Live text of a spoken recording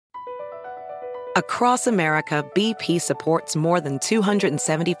Across America, BP supports more than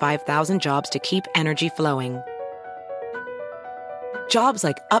 275,000 jobs to keep energy flowing. Jobs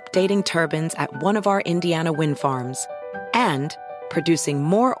like updating turbines at one of our Indiana wind farms and producing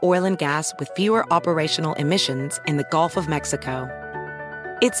more oil and gas with fewer operational emissions in the Gulf of Mexico.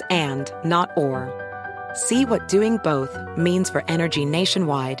 It's and, not or. See what doing both means for energy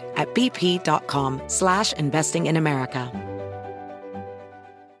nationwide at bp.com/investing in America.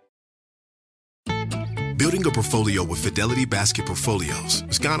 Building a portfolio with Fidelity Basket Portfolios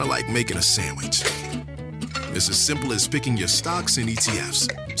is kind of like making a sandwich. It's as simple as picking your stocks and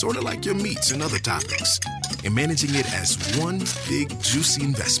ETFs, sort of like your meats and other toppings, and managing it as one big, juicy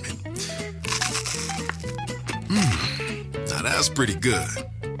investment. Now that's pretty good.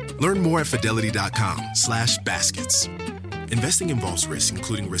 Learn more at fidelity.com/baskets. Investing involves risk,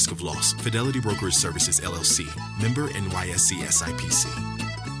 including risk of loss. Fidelity Brokerage Services, LLC. Member NYSE SIPC.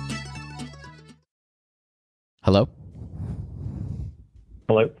 Hello?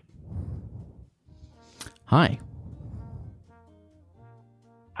 Hello? Hi.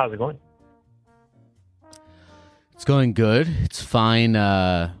 How's it going? It's going good. It's fine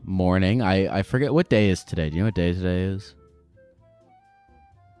morning. I forget what day is today. Do you know what day today is?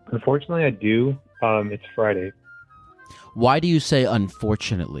 Unfortunately, I do. It's Friday. Why do you say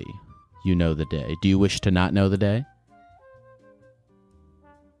unfortunately you know the day? Do you wish to not know the day?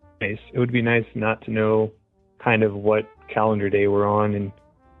 Nice. It would be nice not to know kind of what calendar day we're on and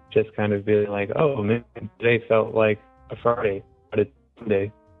just kind of be like, oh, man, today felt like a Friday, but it's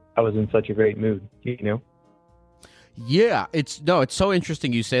Sunday. I was in such a great mood, you know? Yeah, it's so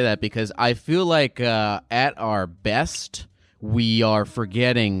interesting you say that because I feel like at our best, we are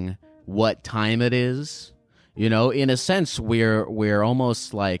forgetting what time it is. You know, in a sense, we're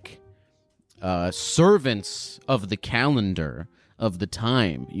almost like servants of the calendar of the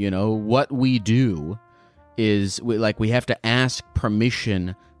time. You know, what we do is we have to ask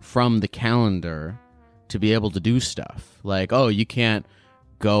permission from the calendar to be able to do stuff. Like, oh, you can't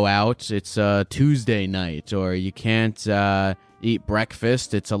go out, it's Tuesday night, or you can't eat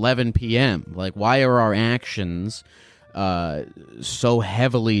breakfast, it's 11 p.m. Like, why are our actions so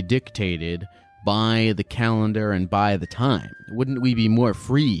heavily dictated by the calendar and by the time? Wouldn't we be more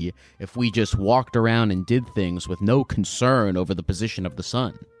free if we just walked around and did things with no concern over the position of the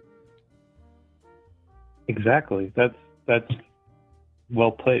sun? Exactly. That's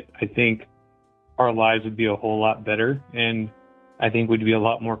well put. I think our lives would be a whole lot better, and I think we'd be a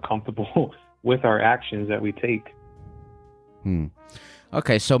lot more comfortable with our actions that we take.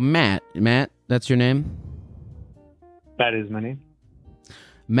 Okay, so Matt, that's your name? That is my name.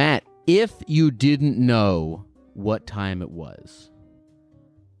 Matt, if you didn't know what time it was,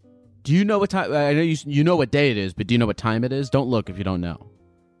 do you know what time? I know you know what day it is, but do you know what time it is? Don't look if you don't know.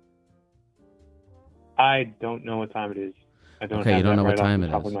 I don't know what time it is. I don't. Okay, have you don't that know right what time off the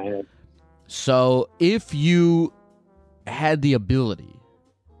it top is. of my head. So if you had the ability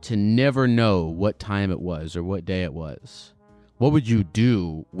to never know what time it was or what day it was, what would you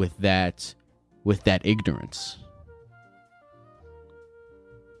do with that ignorance?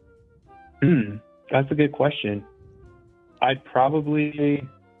 That's a good question. I would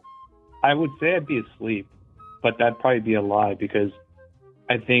say I'd be asleep, but that'd probably be a lie because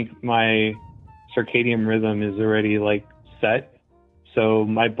I think my circadian rhythm is already like set. So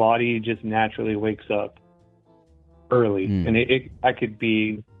my body just naturally wakes up early, and I could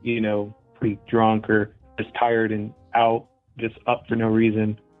be, pretty drunk or just tired and out, just up for no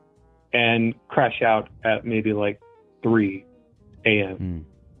reason, and crash out at maybe like 3 a.m.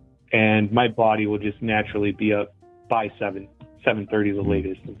 And my body will just naturally be up by 7:30 the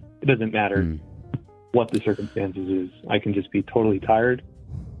latest. It doesn't matter what the circumstances is. I can just be totally tired,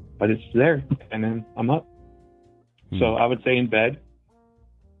 but it's there, and then I'm up. So I would say in bed,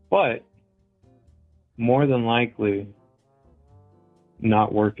 but more than likely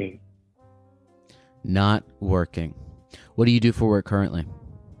not working. Not working. What do you do for work currently?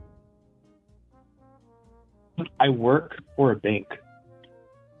 I work for a bank.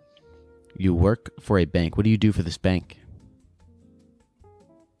 You work for a bank. What do you do for this bank?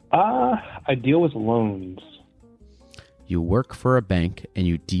 I deal with loans. You work for a bank and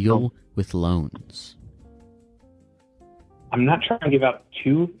you deal with loans. I'm not trying to give out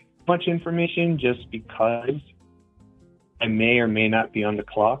too much information just because I may or may not be on the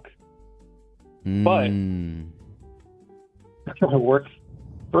clock. But I work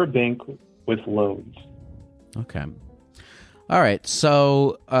for a bank with loans. Okay. All right.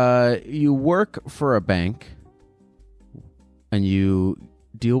 So you work for a bank and you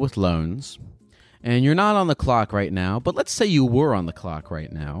deal with loans, and you're not on the clock right now, but let's say you were on the clock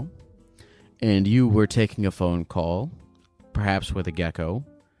right now, and you were taking a phone call, perhaps with a gecko,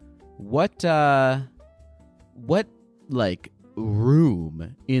 what like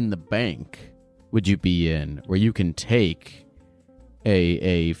room in the bank would you be in where you can take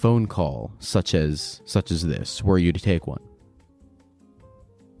a phone call such as this, were you to take one?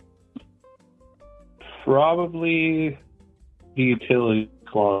 Probably the utility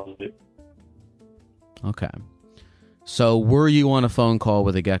closet. Okay. So were you on a phone call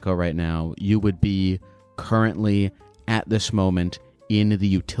with a gecko right now, you would be currently at this moment in the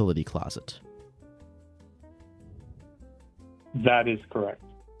utility closet. That is correct.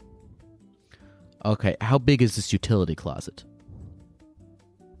 Okay. How big is this utility closet?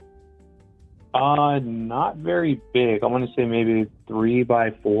 Not very big. I want to say maybe 3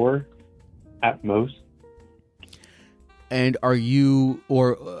 by 4 at most. And are you,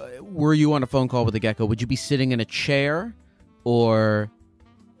 or were you on a phone call with a gecko? Would you be sitting in a chair or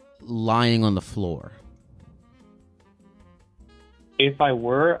lying on the floor? If I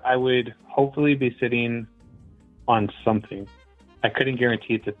were, I would hopefully be sitting on something. I couldn't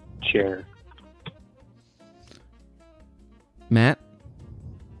guarantee it's a chair. Matt?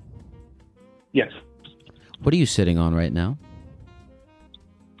 Yes. What are you sitting on right now?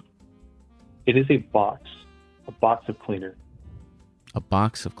 It is a box of cleaner. A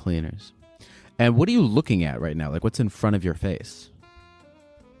box of cleaners. And what are you looking at right now? Like, what's in front of your face?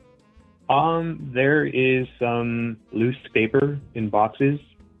 There is some loose paper in boxes,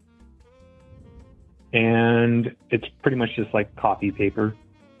 and it's pretty much just like copy paper.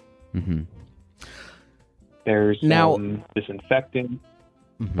 Mm-hmm. There's now disinfectant.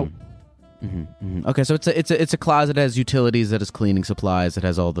 Mm-hmm. Oh. Mm-hmm. Mm-hmm. Okay, so it's a closet that has utilities, that has cleaning supplies, that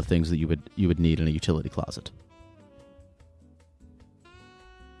has all the things that you would need in a utility closet.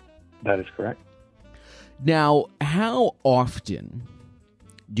 That is correct. Now, how often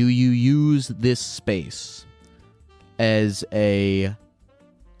do you use this space as a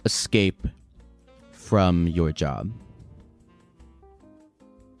escape from your job?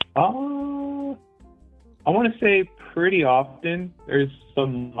 I want to say pretty often. There's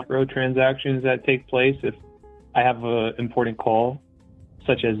some micro transactions that take place if I have an important call,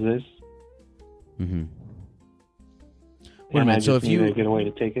 such as this. Mm-hmm. Wait a minute. So if you get a way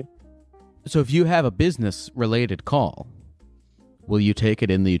to take it. So if you have a business-related call, will you take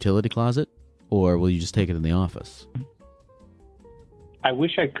it in the utility closet, or will you just take it in the office? I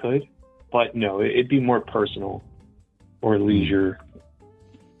wish I could, but no, it'd be more personal or leisure.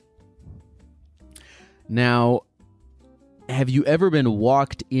 Now, have you ever been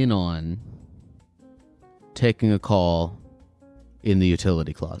walked in on taking a call in the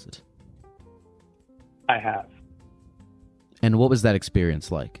utility closet? I have. And what was that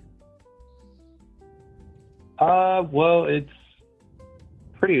experience like? Well, it's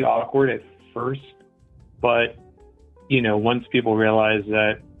pretty awkward at first, but, once people realize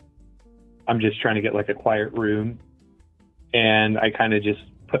that I'm just trying to get like a quiet room and I kind of just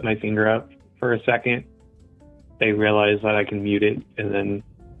put my finger up for a second, they realize that I can mute it, and then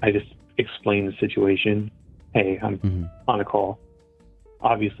I just explain the situation. Hey, I'm on a call.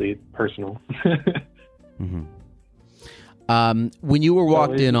 Obviously, personal. Mm-hmm. When you were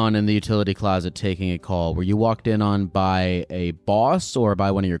walked in on in the utility closet taking a call, were you walked in on by a boss or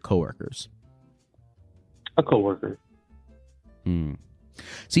by one of your coworkers? A coworker.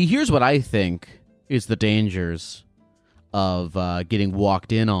 See, here's what I think is the dangers of getting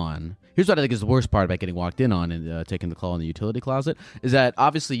walked in on. Here's what I think is the worst part about getting walked in on and taking the call in the utility closet is that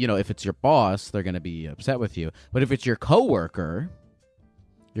obviously, if it's your boss, they're going to be upset with you. But if it's your coworker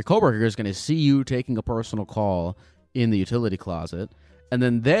is going to see you taking a personal call in the utility closet, and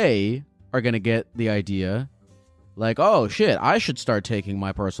then they are going to get the idea like, oh shit, I should start taking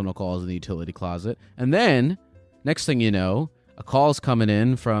my personal calls in the utility closet. And then next thing you know, a call's coming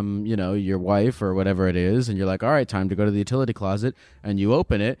in from, your wife or whatever it is, and you're like, all right, time to go to the utility closet, and you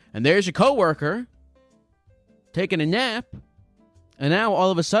open it, and there's your coworker taking a nap, and now all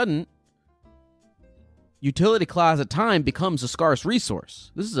of a sudden utility closet time becomes a scarce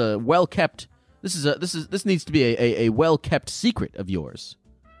resource. This is a well-kept This needs to be a well-kept secret of yours,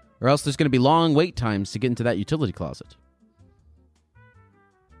 or else there's going to be long wait times to get into that utility closet.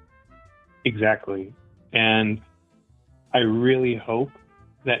 Exactly. And I really hope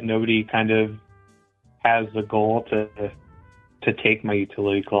that nobody kind of has the goal to take my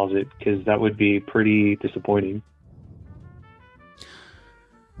utility closet, because that would be pretty disappointing.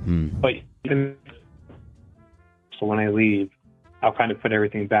 But even so, when I leave, I'll kind of put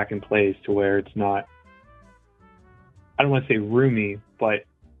everything back in place to where it's not, I don't want to say roomy, but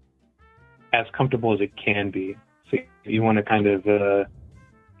as comfortable as it can be. So if you want to kind of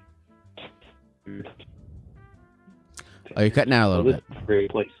Oh, you're cutting out a little bit. It's a great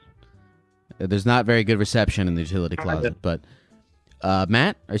place. There's not very good reception in the utility closet, but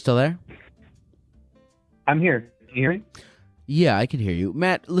Matt, are you still there? I'm here. Can you hear me? Yeah, I can hear you.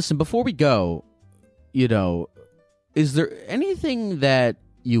 Matt, listen, before we go, is there anything that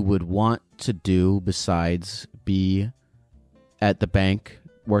you would want to do besides be at the bank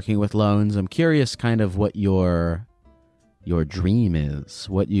working with loans? I'm curious kind of what your dream is,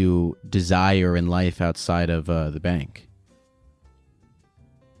 what you desire in life outside of the bank.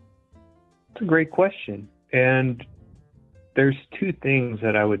 That's a great question. And there's two things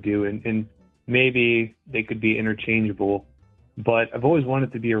that I would do, and maybe they could be interchangeable, but I've always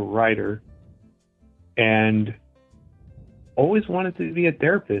wanted to be a writer and always wanted to be a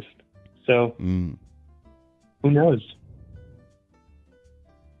therapist. So who knows?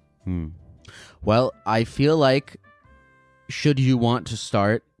 Well, I feel like should you want to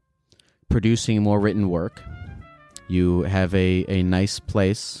start producing more written work, you have a nice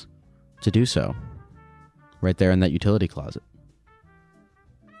place to do so right there in that utility closet.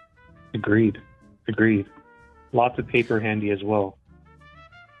 Agreed. Lots of paper handy as well.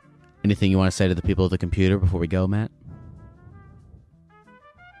 Anything you want to say to the people of the computer before we go, Matt?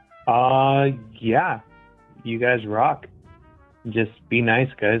 Yeah. You guys rock. Just be nice,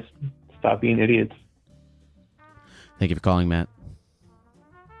 guys. Stop being idiots. Thank you for calling, Matt.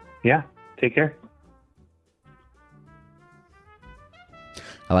 Yeah. Take care.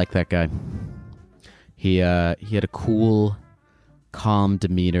 I like that guy. He had a cool, calm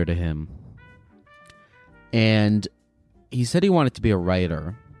demeanor to him. And he said he wanted to be a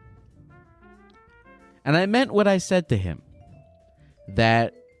writer. And I meant what I said to him.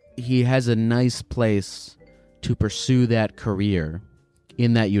 That he has a nice place to pursue that career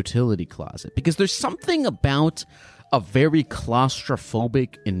in that utility closet. Because there's something about a very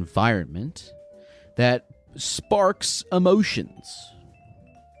claustrophobic environment that sparks emotions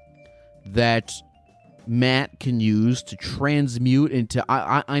that Matt can use to transmute into...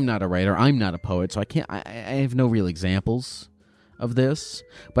 I'm not a writer, I'm not a poet, so I have no real examples of this,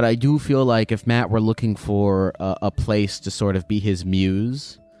 but I do feel like if Matt were looking for a place to sort of be his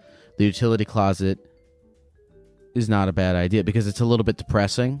muse, the utility closet is not a bad idea, because it's a little bit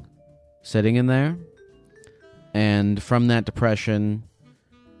depressing sitting in there, and from that depression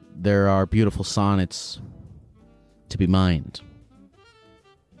there are beautiful sonnets to be mined.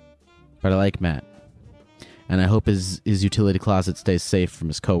 But I like Matt, and I hope his utility closet stays safe from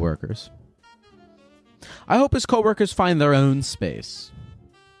his coworkers. I hope his coworkers find their own space.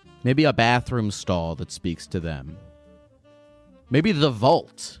 Maybe a bathroom stall that speaks to them. Maybe the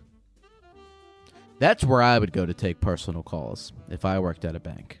vault. That's where I would go to take personal calls if I worked at a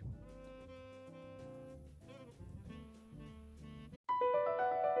bank.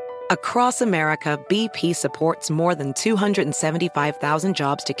 Across America, BP supports more than 275,000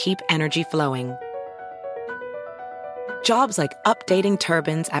 jobs to keep energy flowing. Jobs like updating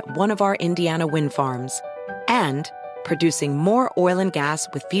turbines at one of our Indiana wind farms and producing more oil and gas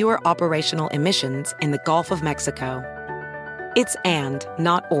with fewer operational emissions in the Gulf of Mexico. It's and,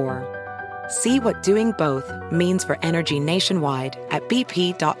 not or. See what doing both means for energy nationwide at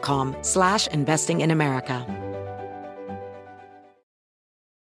bp.com/investing in America.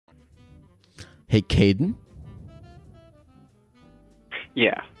 Hey, Caden?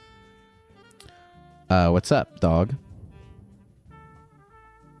 Yeah. What's up, dog?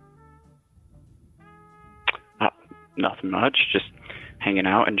 Nothing much. Just hanging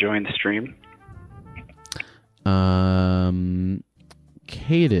out, enjoying the stream.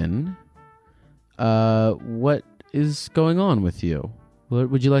 Caden, what is going on with you? What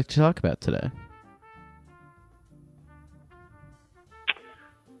would you like to talk about today?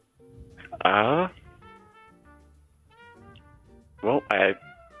 Well, I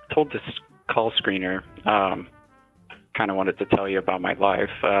told this call screener, kind of wanted to tell you about my life.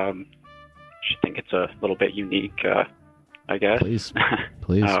 I think it's a little bit unique, I guess. Please.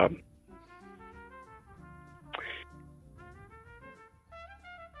 Please.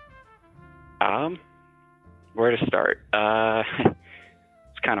 Where to start?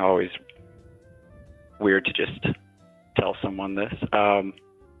 It's kind of always weird to just tell someone this.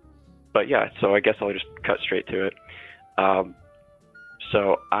 But yeah, so I guess I'll just cut straight to it.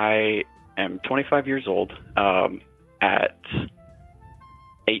 So I am 25 years old. At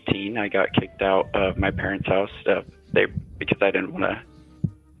 18, I got kicked out of my parents' house. Because I didn't want to,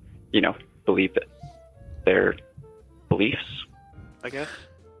 believe that their beliefs, I guess.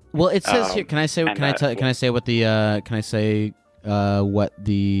 Well, it says here. Can I say what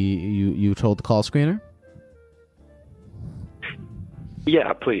you told the call screener?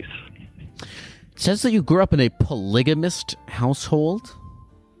 Yeah, please. says that you grew up in a polygamist household.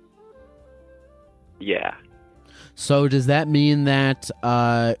 Yeah. So does that mean that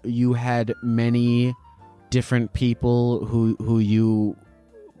you had many different people who you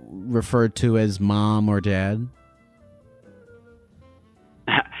referred to as mom or dad?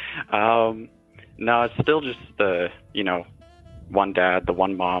 No, it's still just the, one dad, the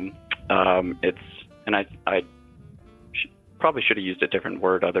one mom. I probably should have used a different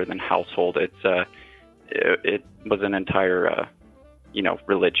word other than household. It was an entire,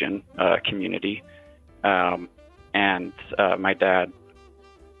 religion, community. And my dad,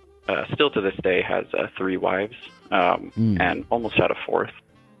 still to this day, has 3 wives, and almost had a 4th.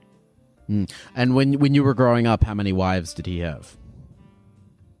 And when you were growing up, how many wives did he have?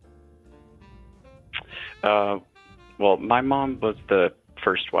 Well, my mom was the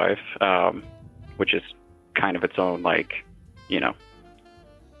first wife, which is kind of its own,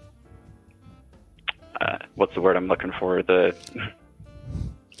 what's the word I'm looking for? The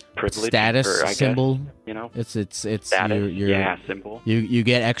privilege, status symbol. Guess, it's status, your symbol. You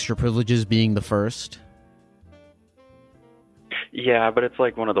get extra privileges being the first. Yeah, but it's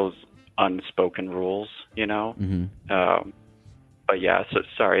like one of those unspoken rules, Mm-hmm. But yeah, so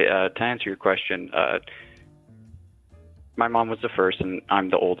sorry, to answer your question, my mom was the first and I'm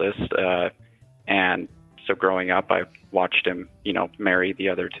the oldest. And so growing up, I watched him, marry the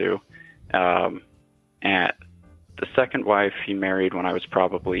other 2. And the second wife he married when I was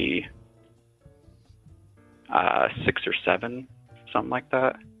probably 6 or 7, something like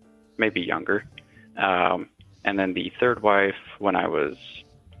that, maybe younger. And then the third wife when I was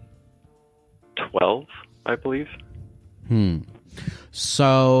 12, I believe.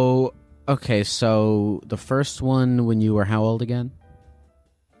 So, okay, so the first one when you were how old again?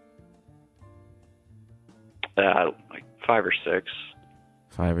 Like 5 or 6.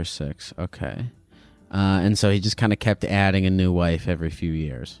 5 or 6, okay. And so he just kind of kept adding a new wife every few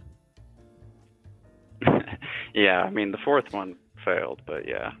years. Yeah, I mean, the 4th one failed, but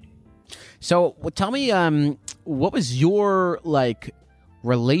yeah. So tell me, what was your,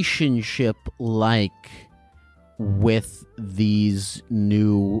 relationship like with these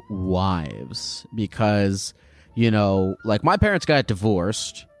new wives? Because, my parents got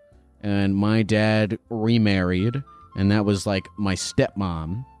divorced and my dad remarried, and that was my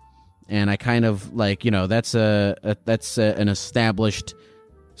stepmom. And I kind of that's an established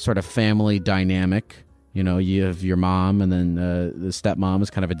sort of family dynamic. You have your mom, and then the stepmom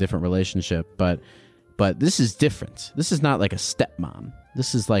is kind of a different relationship. But this is different. This is not like a stepmom.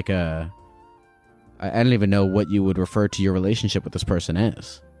 This is like I don't even know what you would refer to your relationship with this person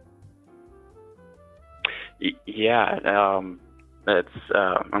as. Yeah, it's.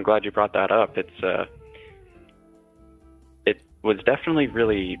 I'm glad you brought that up. It was definitely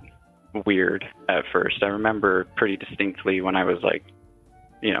really weird at first. I remember pretty distinctly when I was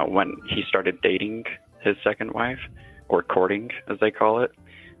when he started dating his second wife, or courting as they call it.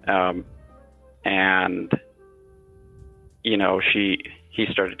 And he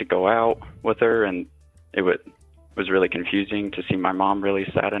started to go out with her, and it was really confusing to see my mom really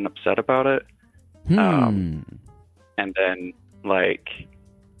sad and upset about it. And then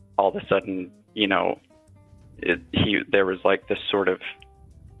all of a sudden, there was this sort of,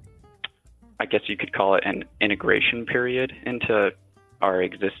 I guess you could call it an integration period into our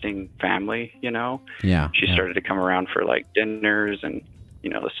existing family, Yeah. She started to come around for dinners and,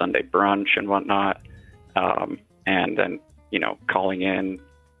 the Sunday brunch and whatnot. And then, calling in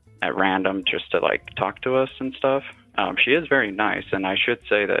at random just to talk to us and stuff. She is very nice. And I should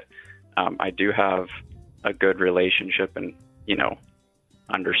say that I do have a good relationship and,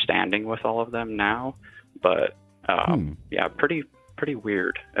 understanding with all of them now. But yeah, pretty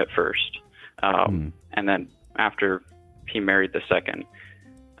weird at first. And then after he married the second,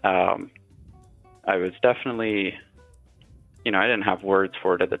 I was definitely, I didn't have words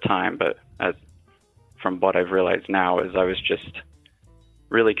for it at the time, but from what I've realized now is I was just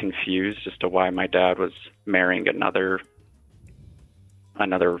really confused as to why my dad was marrying another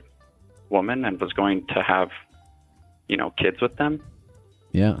woman and was going to have, kids with them.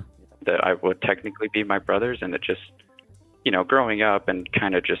 Yeah. That I would technically be my brothers. And it just, growing up and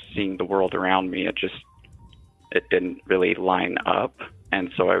kind of just seeing the world around me, it didn't really line up.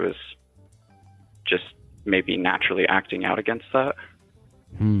 And so I was just maybe naturally acting out against that.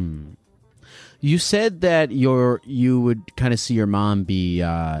 You said that you would kind of see your mom be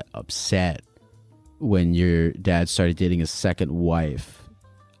upset when your dad started dating a second wife.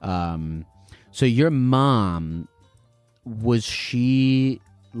 So your mom, was she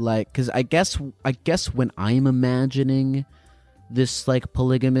because I guess when I'm imagining this like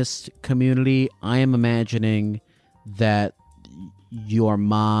polygamist community, I am imagining that your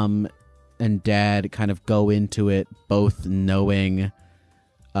mom and dad kind of go into it both knowing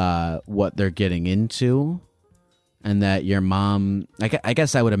what they're getting into, and that your mom, I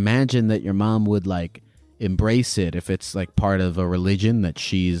guess I would imagine that your mom would like embrace it if it's like part of a religion that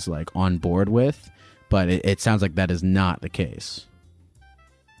she's like on board with, but it sounds like that is not the case.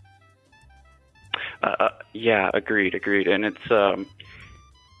 Yeah, agreed. And it's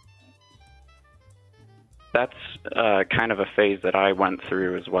that's kind of a phase that I went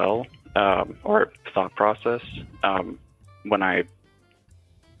through as well, or thought process, when a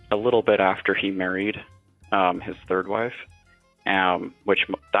little bit after he married his third wife, which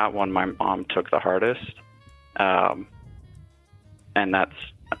that one my mom took the hardest, and that's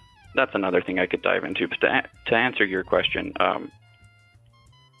another thing I could dive into. But to answer your question,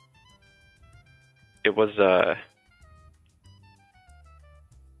 it was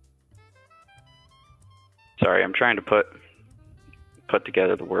sorry, I'm trying to put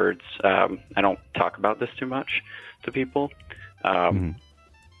together the words. I don't talk about this too much to people.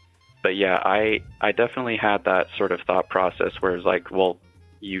 But yeah, I definitely had that sort of thought process where it's like, well,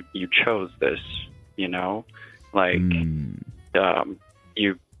 you chose this, you know, like,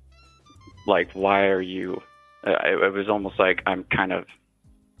 you, like, why are you, it was almost like I'm kind of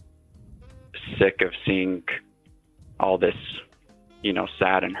sick of seeing all this, you know,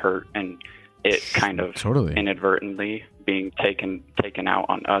 sad and hurt, and it kind of totally inadvertently being taken out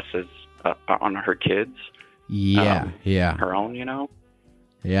on us as on her kids. Yeah. Her own, you know.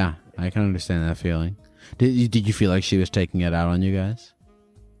 Yeah, I can understand that feeling. Did you feel like she was taking it out on you guys?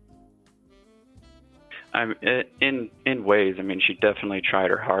 In ways. I mean, she definitely tried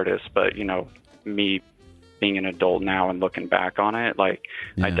her hardest, but you know, me being an adult now and looking back on it, like,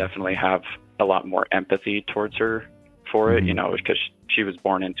 I definitely have a lot more empathy towards her for it, you know, because she was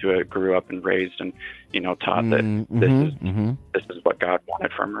born into it, grew up and raised, and, you know, taught that this is what God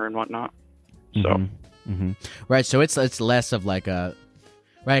wanted from her and whatnot. So, right. So it's less of like a,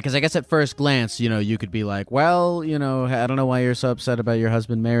 right, because I guess at first glance, you know, you could be like, well, you know, I don't know why you're so upset about your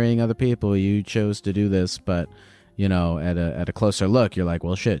husband marrying other people. You chose to do this, but, you know, at a closer look, you're like,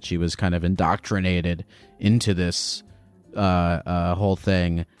 well, shit, she was kind of indoctrinated into this whole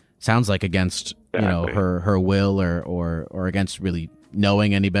thing. Sounds like against, you know, her will, or against really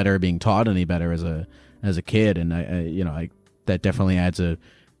knowing any better, being taught any better as a kid. And I that definitely adds a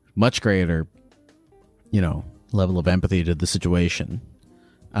much greater, you know, level of empathy to the situation.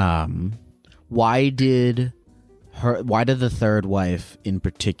 Why did the third wife in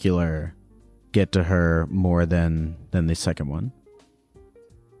particular get to her more than the second one?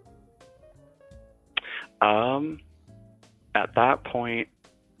 At that point,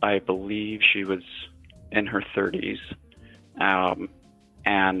 I believe she was in her 30s.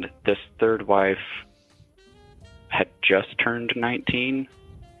 And this third wife had just turned 19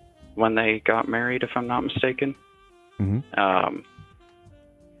 when they got married, if I'm not mistaken.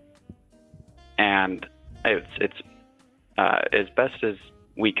 And it's as best as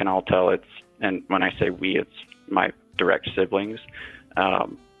we can all tell, and when I say we, it's my direct siblings,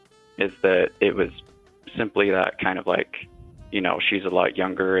 is that it was simply that kind of like, you know, she's a lot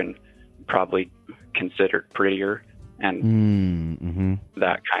younger and probably considered prettier, and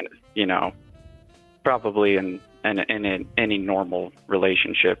that kind of, you know, probably in any normal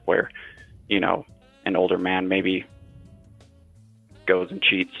relationship where, you know, an older man maybe goes and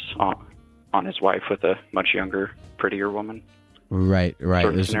cheats on his wife with a much younger, prettier woman. Right. Sort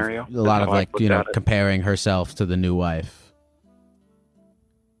of There's scenario. a lot of like, you know, comparing herself to the new wife.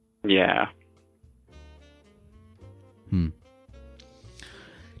 Yeah.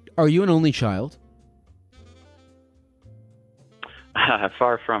 Are you an only child?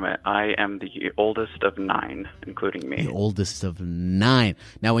 Far from it. I am the oldest of 9, including me. The oldest of 9.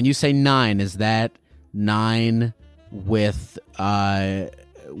 Now, when you say 9, is that 9 with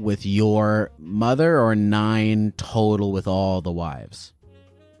your mother, or 9 total with all the wives?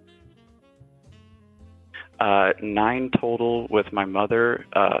 9 total with my mother,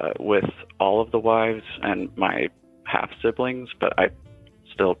 with all of the wives and my half siblings, but I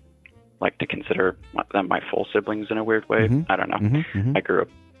still like to consider them my full siblings in a weird way. I don't know. I grew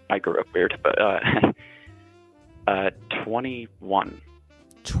up weird, but 21.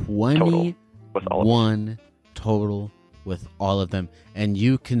 21 with all of them. Total with all of them, and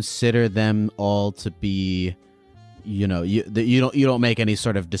you consider them all to be, you know, you don't make any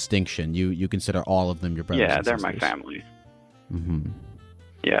sort of distinction. You consider all of them your brothers. Yeah, and they're sisters. my family.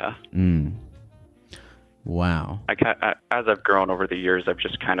 Yeah. Wow. As I've grown over the years, I've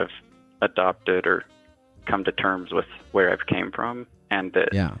just kind of adopted or come to terms with where I've came from, and that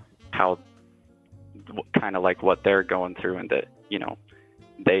how kind of like what they're going through, and that, you know,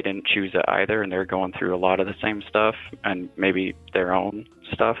 they didn't choose it either, and they're going through a lot of the same stuff, and maybe their own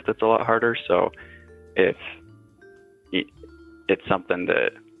stuff that's a lot harder. So if it's something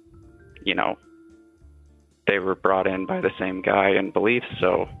that, you know, they were brought in by the same guy in beliefs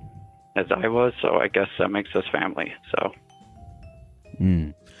so as I was, so I guess that makes us family. So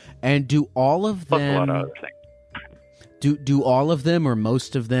And do all of them, plus a lot of other things. Do all of them, or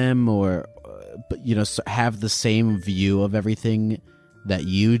most of them, or you know, have the same view of everything that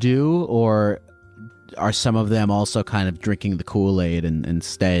you do, or are some of them also kind of drinking the Kool-Aid and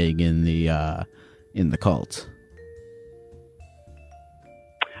staying in the cult?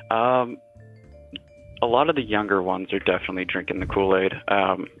 A lot of the younger ones are definitely drinking the Kool-Aid.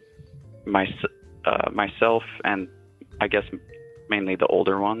 Myself, and I guess mainly the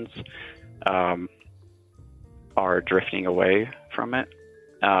older ones, are drifting away from it.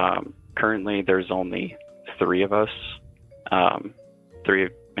 Currently, there's only 3 of us, 3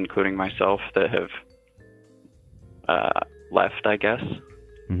 including myself, that have left, I guess.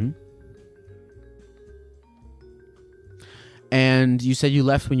 Mm-hmm. And you said you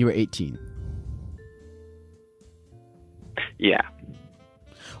left when you were 18. Yeah.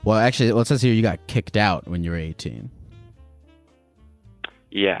 Well, actually, it says here you got kicked out when you were 18.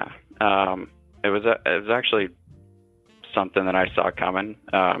 Yeah. It was actually something that I saw coming.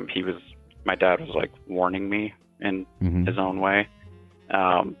 My dad was like warning me in his own way.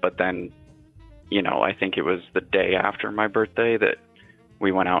 But then, you know, I think it was the day after my birthday that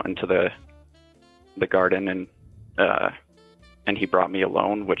we went out into the garden, and he brought me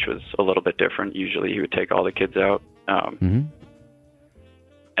alone, which was a little bit different. Usually he would take all the kids out.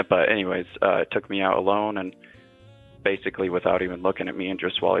 But anyways, took me out alone, and basically without even looking at me, and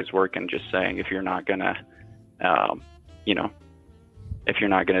just while he's working, just saying, if you're not gonna, you know, if you're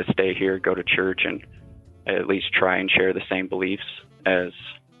not gonna stay here, go to church and at least try and share the same beliefs as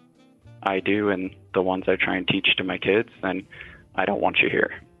I do and the ones I try and teach to my kids, then I don't want you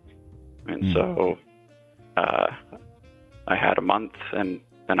here. And so I had a month, and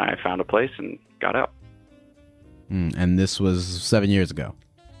then I found a place and got out. And this was 7 years ago.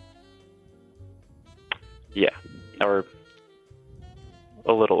 Yeah, or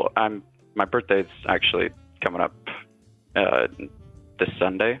a little. My birthday's actually coming up this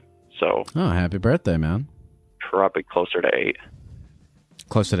Sunday, so. Oh, happy birthday, man! Probably closer to 8.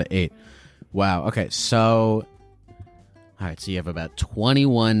 Closer to 8. Wow. Okay, so all right, so you have about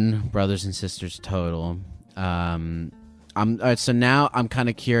 21 brothers and sisters total. All right, so now I'm kind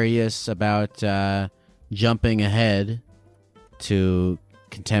of curious about jumping ahead to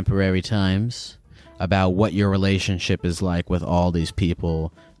contemporary times, about what your relationship is like with all these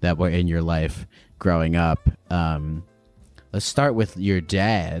people that were in your life growing up. Let's start with your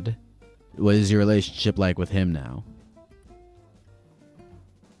dad. What is your relationship like with him now?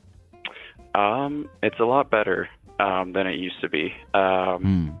 It's a lot better than it used to be.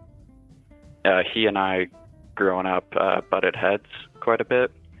 He and I, growing up, butted heads quite a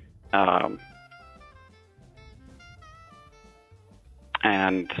bit.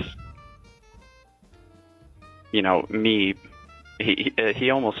 And, you know, he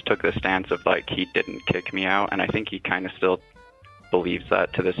almost took the stance of, like, he didn't kick me out, and I think he kind of still believes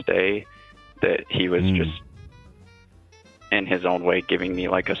that to this day, that he was just, in his own way, giving me,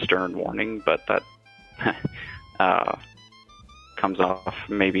 like, a stern warning, but that comes off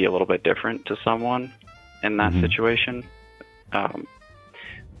maybe a little bit different to someone in that situation.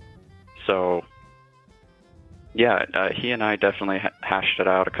 So, yeah, he and I definitely hashed it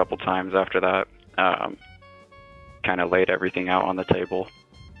out a couple times after that. Kind of laid everything out on the table,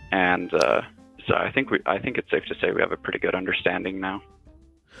 and so I think it's safe to say we have a pretty good understanding now.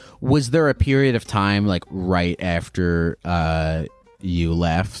 Was there a period of time, like right after you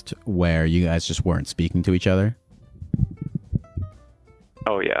left, where you guys just weren't speaking to each other?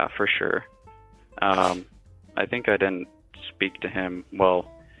 Oh yeah, for sure. I think I didn't speak to him.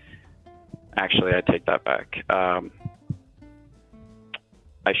 Well, actually, I take that back. I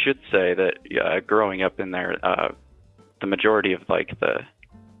should say that growing up in there, the majority of like the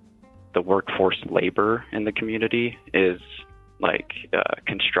workforce labor in the community is like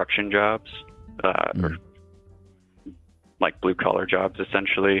construction jobs, or like blue collar jobs,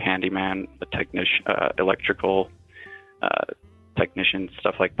 essentially, handyman, a technician, electrical technician,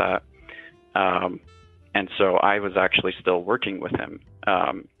 stuff like that. And so I was actually still working with him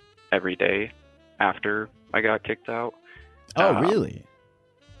every day after I got kicked out. Oh, really?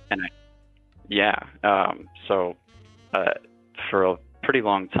 And so for a pretty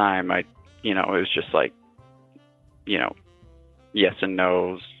long time, it was just like yes and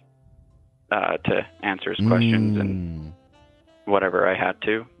no's to answer his questions and whatever I had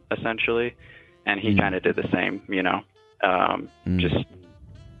to, essentially. And he kind of did the same, just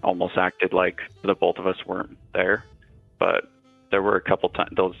almost acted like the both of us weren't there. But there were a couple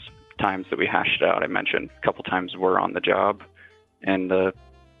times, those times that we hashed it out, I mentioned, a couple times we're on the job and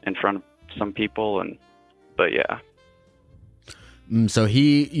in front of some people, but yeah. So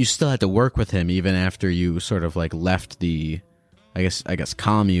you still had to work with him even after you sort of like left the, I guess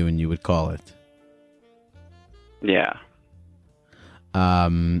commune, you would call it. Yeah.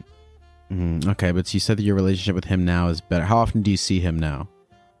 Okay, but you said that your relationship with him now is better. How often do you see him now?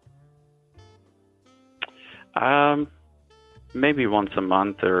 Maybe once a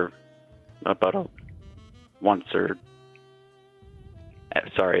month, or about one or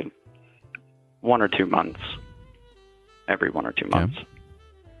 2 months. Every 1 or 2 months.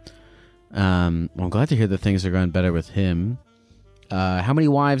 Well, I'm glad to hear that things are going better with him. How many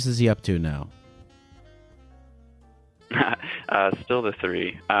wives is he up to now? Still the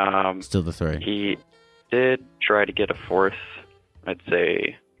 3. Still the 3. He did try to get a 4th, I'd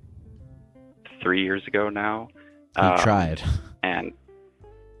say 3 years ago now. He tried. And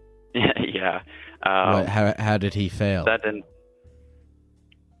yeah. How did he fail? That didn't.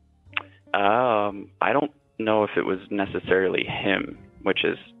 I don't know if it was necessarily him, which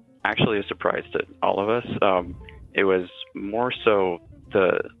is actually a surprise to all of us. It was more so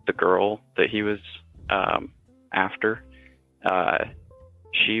the girl that he was after.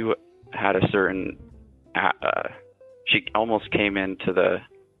 She had a certain. She almost came into the.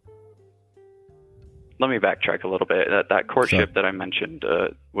 Let me backtrack a little bit. That courtship that I mentioned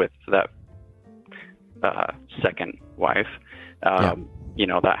with that second wife.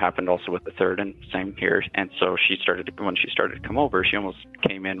 That happened also with the third, and same here. And so when she started to come over, she almost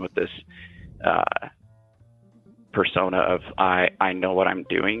came in with this persona of I know what I'm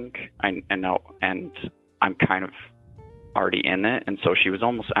doing, and I'm kind of already in it. And so she was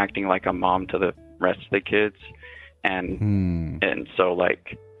almost acting like a mom to the rest of the kids, and so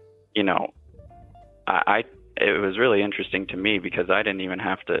it was really interesting to me because I didn't even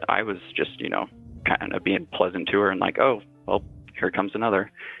have to. I was just kind of being pleasant to her and like, oh well, here comes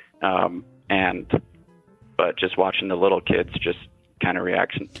another. But just watching the little kids just kind of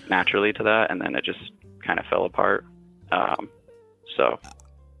react naturally to that, and then it just kind of fell apart. So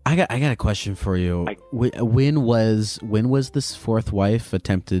I got a question for you. When was this 4th wife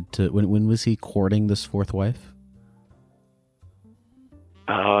attempted to? When was he courting this 4th wife?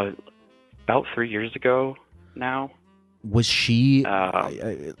 About 3 years ago now. Was she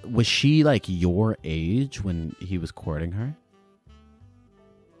like your age when he was courting her?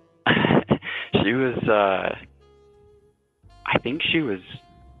 She was, I think she was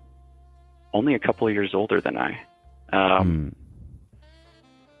only a couple of years older than I.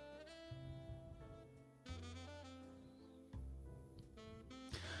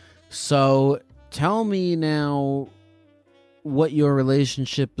 So tell me now what your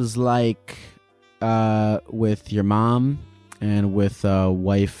relationship is like with your mom and with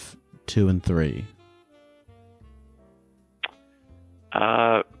wife 2 and 3.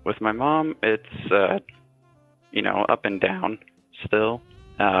 With my mom, it's, up and down still,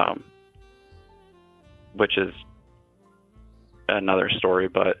 which is another story.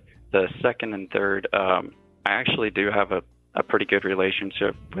 But the second and third, I actually do have a pretty good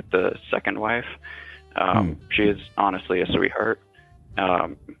relationship with the second wife. She is honestly a sweetheart.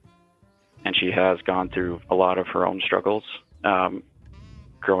 And she has gone through a lot of her own struggles,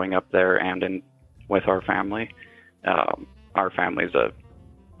 growing up there and with our family. Our family's a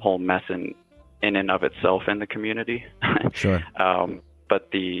whole mess in and of itself in the community. Sure.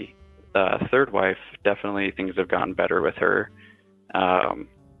 But the third wife, definitely things have gotten better with her.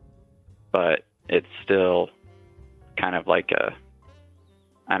 But it's still kind of like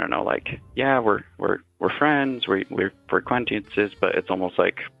we're friends, we're acquaintances, but it's almost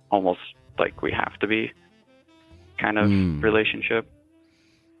like we have to be kind of relationship.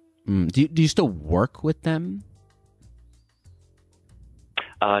 Do you still work with them?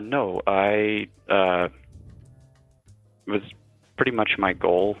 No, I was pretty much my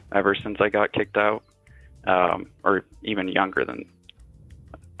goal ever since I got kicked out, or even younger than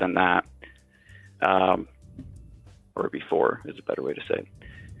that, or before is a better way to say it.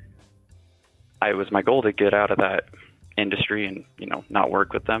 It was my goal to get out of that industry and not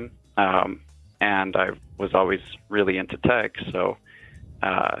work with them, and I was always really into tech, so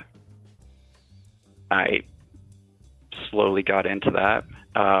I slowly got into that.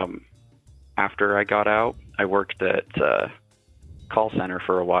 After I got out, I worked at call center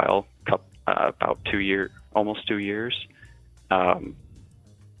for a while, about almost 2 years. And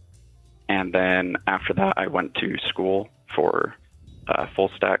then after that, I went to school for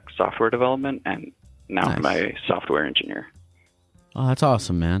full stack software development, and now I'm a software engineer. Oh, that's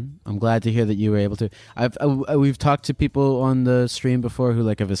awesome, man. I'm glad to hear that you were able to. We've talked to people on the stream before who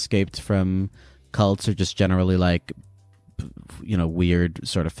like have escaped from cults or just generally like, you know, weird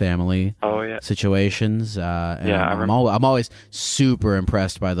sort of family situations. I'm always super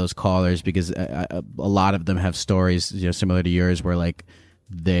impressed by those callers because a lot of them have stories, you know, similar to yours, where like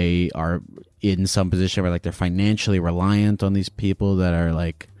they are in some position where like they're financially reliant on these people that are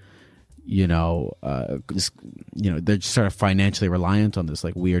like, you know, they're just sort of financially reliant on this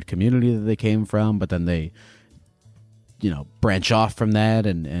like weird community that they came from, but then they, you know, branch off from that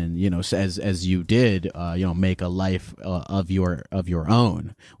and you know, as you did, you know, make a life of your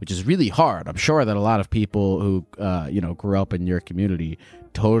own, which is really hard. I'm sure that a lot of people who you know, grew up in your community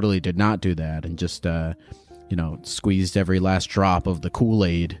totally did not do that and just you know, squeezed every last drop of the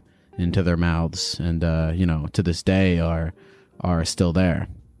Kool-Aid into their mouths, and you know, to this day are still there.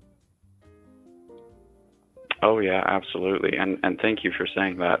 Oh yeah, absolutely, and thank you for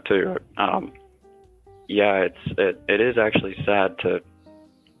saying that too. Yeah, it is actually sad to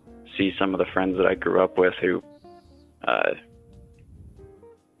see some of the friends that I grew up with who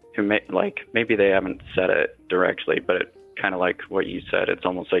maybe they haven't said it directly, but it kind of like what you said. It's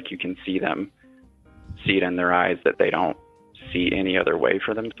almost like you can see it in their eyes that they don't see any other way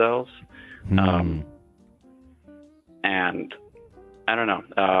for themselves. And I don't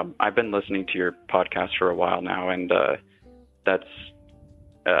know. I've been listening to your podcast for a while now, and that's.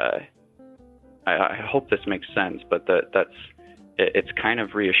 I hope this makes sense, but it's kind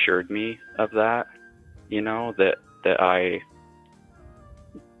of reassured me of that, you know, that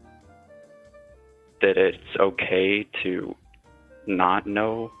it's okay to not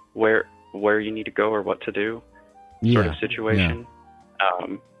know where you need to go or what to do, sort of situation.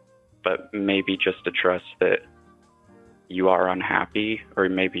 Yeah. But maybe just to trust that you are unhappy, or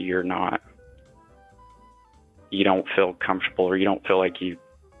maybe you don't feel comfortable, or you don't feel like you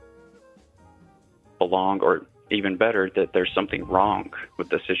belong, or even better, that there's something wrong with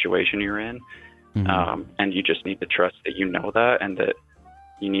the situation you're in. And you just need to trust that you know that, and that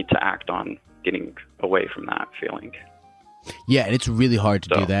you need to act on getting away from that feeling. Yeah, and it's really hard to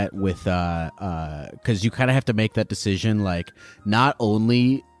do that with because you kind of have to make that decision. Like, not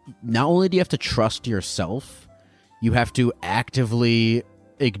only do you have to trust yourself, you have to actively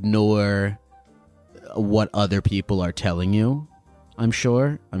ignore what other people are telling you. I'm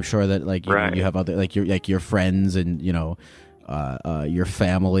sure that like you, know, you have other like your friends and, you know, your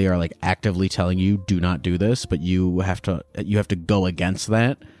family are like actively telling you do not do this, but you have to go against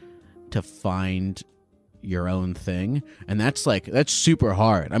that to find your own thing, and that's super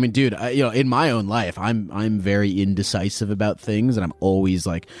hard. I mean, dude, you know, in my own life, I'm very indecisive about things, and I'm always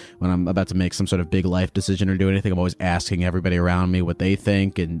like, when I'm about to make some sort of big life decision or do anything, I'm always asking everybody around me what they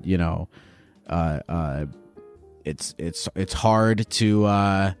think, and you know, it's hard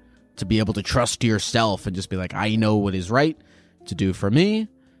to be able to trust yourself and just be like, I know what is right to do for me,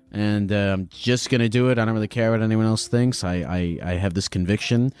 and I'm just gonna do it. I don't really care what anyone else thinks. I have this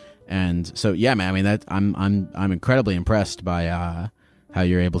conviction. And so, yeah, man, I mean, that I'm incredibly impressed by how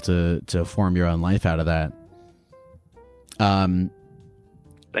you're able to form your own life out of that.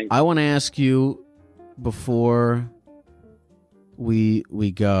 I want to ask you before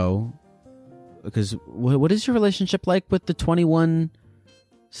we go, because what is your relationship like with the 21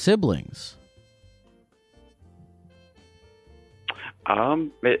 siblings?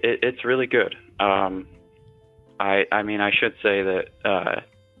 It's really good. I mean, I should say that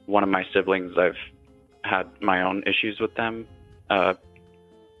one of my siblings, I've had my own issues with them,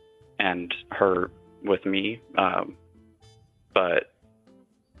 and her with me. But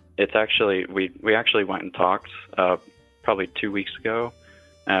it's actually, we actually went and talked, probably 2 weeks ago,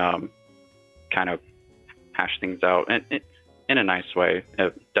 kind of hash things out in a nice way.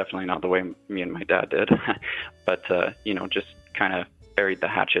 Definitely not the way me and my dad did, but, you know, just kind of buried the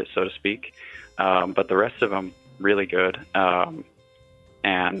hatchet, so to speak. But the rest of them, really good.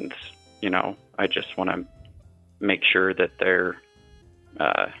 And, you know, I just want to make sure that they're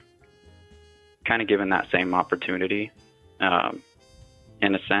kind of given that same opportunity,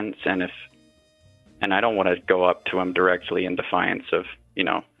 in a sense. And I don't want to go up to them directly in defiance of, you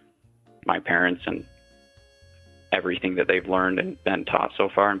know, my parents and everything that they've learned and been taught so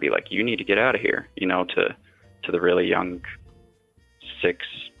far, and be like, you need to get out of here, you know, to the really young 6,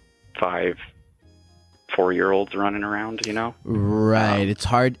 5, 4-year-olds running around, you know? Right. It's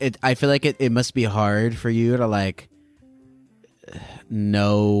hard. I feel like it must be hard for you to like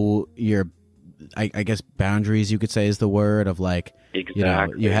know I guess boundaries, you could say, is the word of like,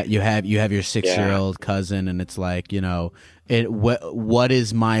 Exactly. you have your 6-year-old cousin, and it's like, what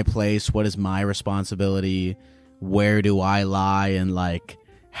is my place? What is my responsibility? Where do I lie? And like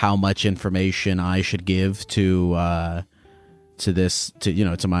how much information I should give to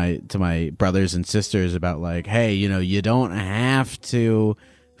my brothers and sisters about like, hey, you don't have to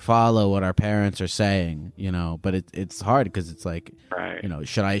follow what our parents are saying, but it's hard because it's like, right.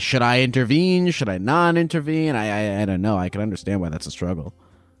 Should I intervene? Should I not intervene? I don't know. I can understand why that's a struggle.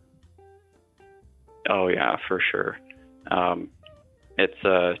 Oh yeah, for sure.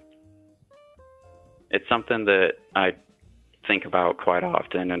 It's something that I think about quite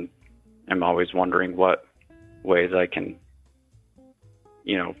often, and I'm always wondering what ways I can,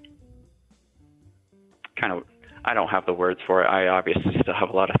 kind of, I don't have the words for it. I obviously still have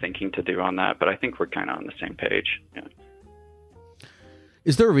a lot of thinking to do on that, but I think we're kind of on the same page. Yeah.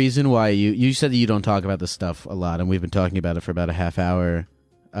 Is there a reason why you said that you don't talk about this stuff a lot, and we've been talking about it for about a half hour.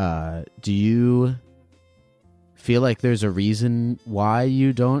 Do you feel like there's a reason why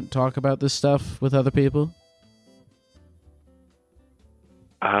you don't talk about this stuff with other people?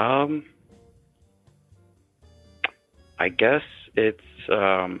 I guess it's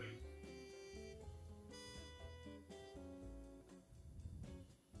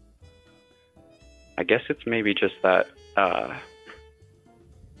maybe just that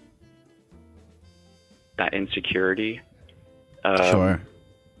that insecurity Sure.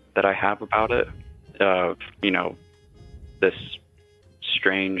 that I have about it. This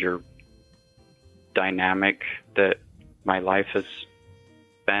strange or dynamic that my life has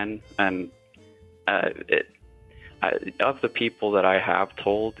been, and of the people that I have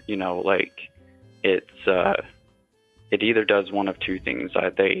told, it either does one of two things.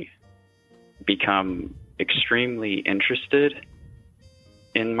 They become extremely interested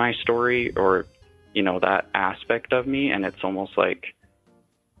in my story, or that aspect of me, and it's almost like,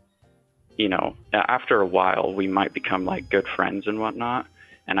 after a while we might become like good friends and whatnot,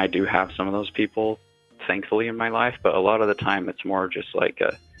 and I do have some of those people thankfully in my life, but a lot of the time it's more just like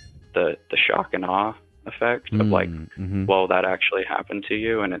the shock and awe effect of like, well, that actually happened to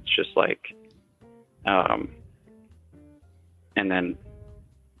you, and it's just like and then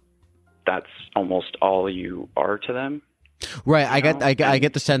that's almost all you are to them. Right. I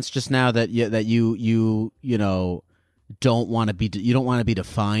get the sense just now that you don't want to be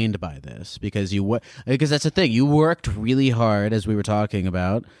defined by this, because that's the thing. You worked really hard, as we were talking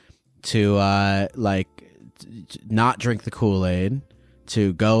about, to not drink the Kool-Aid,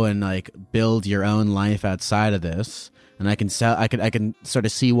 to go and like build your own life outside of this. And I can sort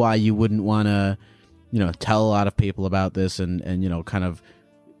of see why you wouldn't want to, tell a lot of people about this and kind of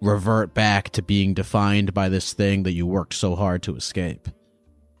revert back to being defined by this thing that you worked so hard to escape.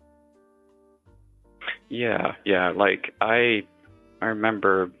 Yeah. Like I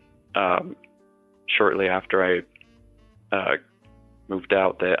remember shortly after I moved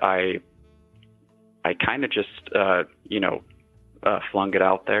out that I kind of just flung it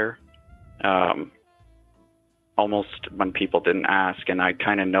out there, almost when people didn't ask, and I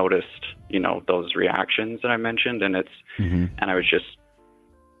kind of noticed those reactions that I mentioned, and and I was just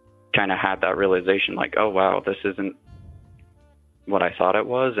kind of had that realization, like, oh wow, this isn't what I thought it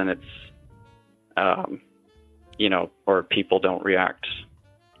was, and it's or people don't react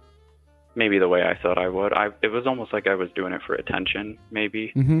maybe the way I thought I would. It was almost like I was doing it for attention,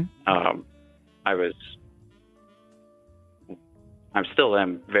 maybe. I'm still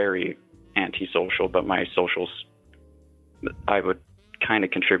am very antisocial, but my socials, I would kind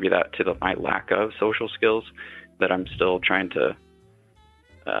of contribute that to my lack of social skills that I'm still trying to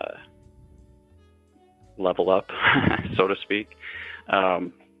level up, so to speak.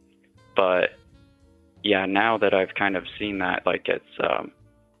 But yeah, now that I've kind of seen that, like, it's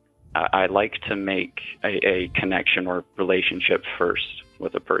I like to make a connection or relationship first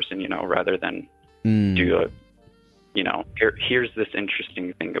with a person, rather than do a, here's this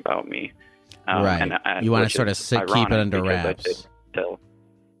interesting thing about me. Right. And you want to sort of keep it under wraps. Oh,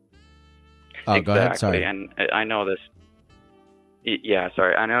 exactly. Go ahead. Sorry. And I know this. Yeah,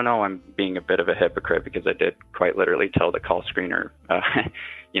 sorry. I don't know. I'm being a bit of a hypocrite because I did quite literally tell the call screener,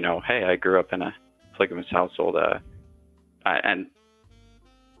 hey, I grew up in a polygamous household, and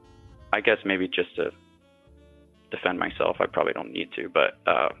I guess maybe just to defend myself, I probably don't need to, but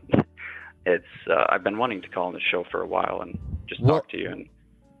it's I've been wanting to call on the show for a while and just talk to you and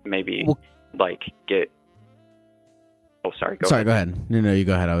maybe get. Oh, sorry. Go ahead. No, you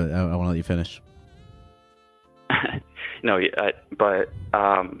go ahead. I want to let you finish. No, but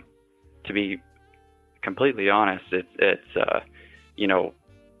to be completely honest, it's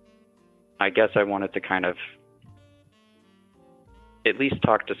I guess I wanted to kind of at least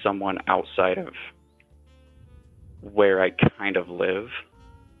talk to someone outside of where I kind of live,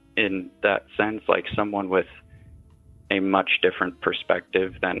 in that sense, like someone with a much different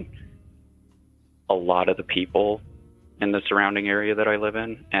perspective than a lot of the people in the surrounding area that I live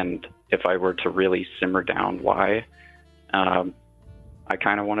in. And if I were to really simmer down why, I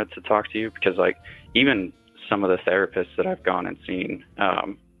kind of wanted to talk to you, because like even some of the therapists that I've gone and seen,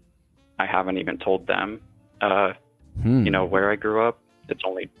 I haven't even told them, you know, where I grew up. It's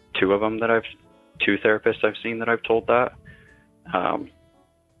only two therapists I've seen that I've told that.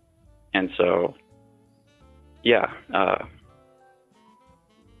 And so, yeah,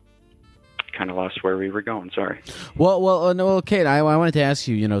 kind of lost where we were going. Sorry. Well, Kate, I wanted to ask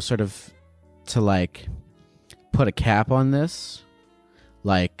you, you know, sort of to like put a cap on this,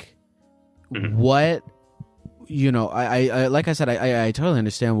 like what, you know, I like I said, I totally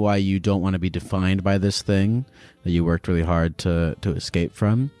understand why you don't want to be defined by this thing that you worked really hard to escape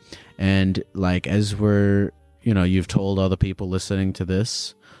from. And like, as we're, you know, you've told all the people listening to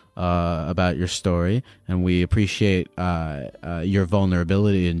this about your story, and we appreciate your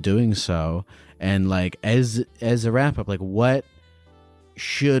vulnerability in doing so. And like, as a wrap up, like, what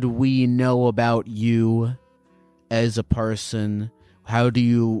should we know about you as a person? How do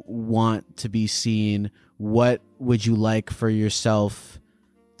you want to be seen? What would you like for yourself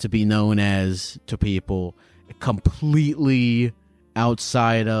to be known as to people, completely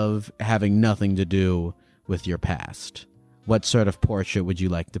outside of having nothing to do with your past? What sort of portrait would you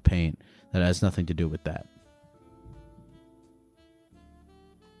like to paint that has nothing to do with that?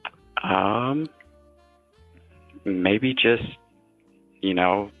 Maybe just, you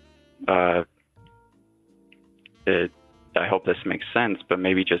know, I hope this makes sense, but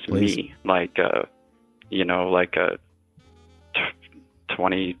maybe just Please. me, like, you know, like a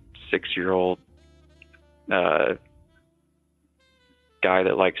 26-year-old guy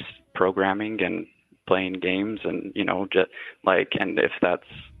that likes programming and playing games, and, you know, just like, and if that's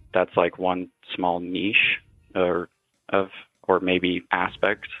like one small niche or maybe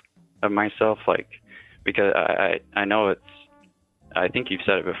aspect of myself, like, because I know I think you've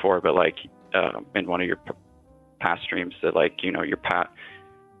said it before, but like in one of your past streams, that like, you know, your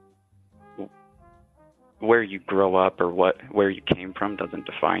where you grow up or where you came from doesn't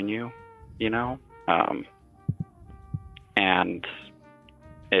define you, you know? And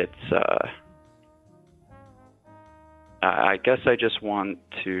it's, I guess I just want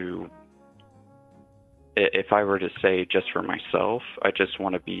to, if I were to say just for myself, I just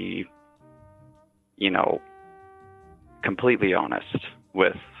want to be, you know, completely honest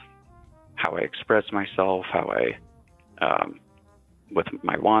with how I express myself, how I, with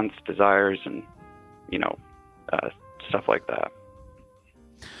my wants, desires, and, you know, stuff like that.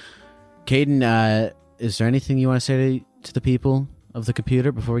 Caden, is there anything you want to say to the people of the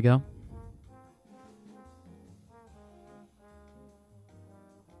computer before we go?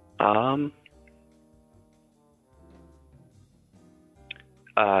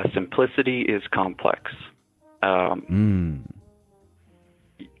 Simplicity is complex.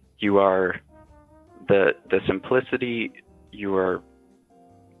 You are the simplicity you are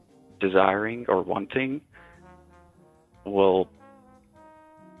desiring or wanting will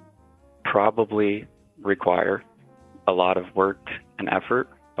probably require a lot of work and effort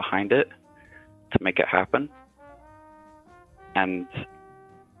behind it to make it happen. And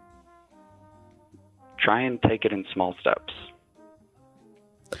try and take it in small steps.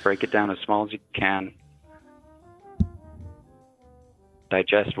 Break it down as small as you can.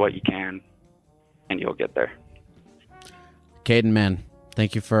 Digest what you can, and you'll get there. Caden, man,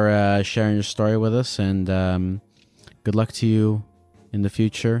 thank you for sharing your story with us, and good luck to you in the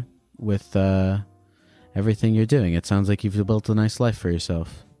future with everything you're doing. It sounds like you've built a nice life for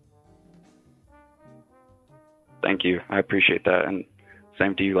yourself. Thank you. I appreciate that, and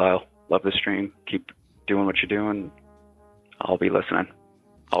same to you, Lyle. Love the stream. Keep doing what you're doing. I'll be listening.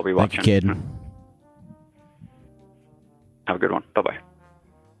 I'll be watching. Thank you, Caden. Have a good one. Bye-bye.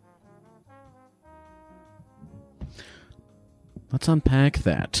 Let's unpack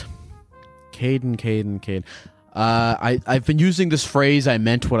that. Caden. I've been using this phrase, I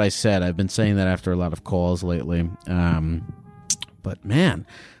meant what I said. I've been saying that after a lot of calls lately. But man,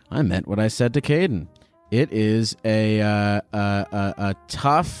 I meant what I said to Caden. It is a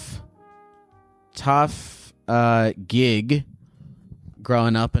tough gig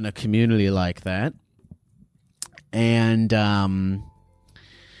growing up in a community like that. And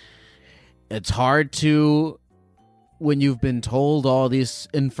it's hard to, when you've been told all this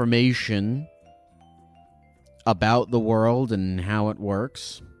information about the world and how it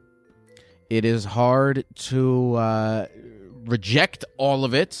works, it is hard to reject all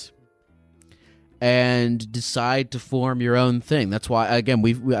of it and decide to form your own thing. That's why, again,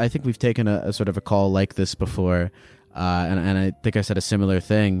 I think we've taken a sort of a call like this before, and I think I said a similar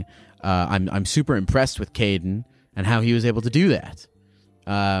thing. I'm super impressed with Caden and how he was able to do that.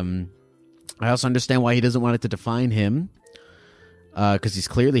 I also understand why he doesn't want it to define him, because he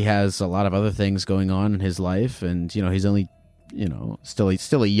clearly has a lot of other things going on in his life, and he's only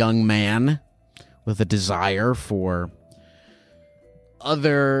still a young man with a desire for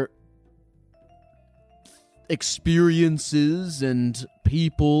other experiences and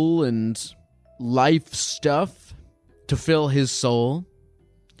people and life stuff to fill his soul.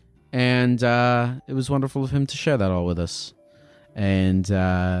 And it was wonderful of him to share that all with us. And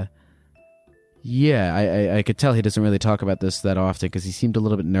I could tell he doesn't really talk about this that often because he seemed a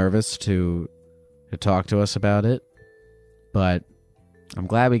little bit nervous to talk to us about it. But I'm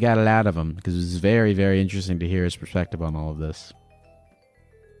glad we got it out of him because it was very, very interesting to hear his perspective on all of this.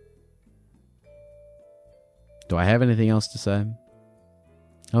 Do I have anything else to say?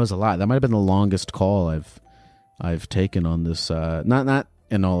 That was a lot. That might have been the longest call I've taken on this. Not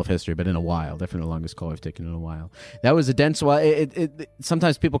in all of history, but in a while. Definitely the longest call I've taken in a while. That was a dense one. It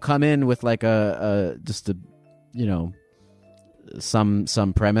sometimes people come in with like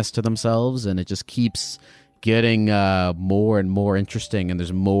some premise to themselves, and it just keeps getting more and more interesting, and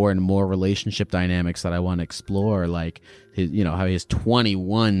there's more and more relationship dynamics that I want to explore, like how he has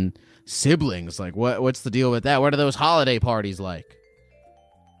 21 siblings. Like what's the deal with that? What are those holiday parties like?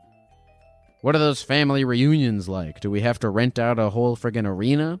 What are those family reunions like? Do we have to rent out a whole friggin'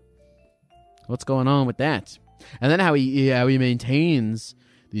 arena? What's going on with that? And then how he maintains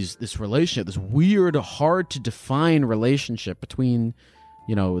this relationship, this weird, hard to define relationship between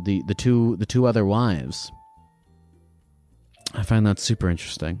the two other wives. I find that super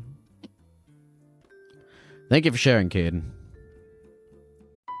interesting. Thank you for sharing, Caden.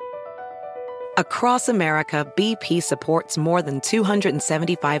 Across America, BP supports more than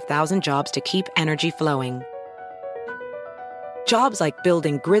 275,000 jobs to keep energy flowing. Jobs like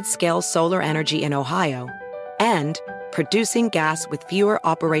building grid-scale solar energy in Ohio and producing gas with fewer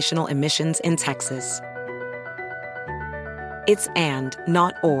operational emissions in Texas. It's and,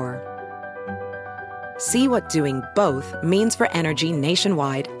 not or. See what doing both means for energy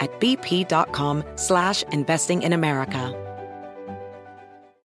nationwide at bp.com/investing in America.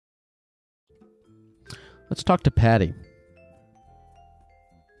 Let's talk to Patty.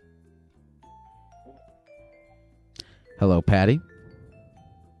 Hello, Patty.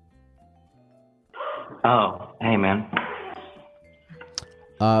 Oh, hey, man.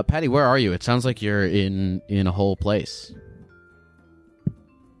 Patty, where are you? It sounds like you're in a whole place.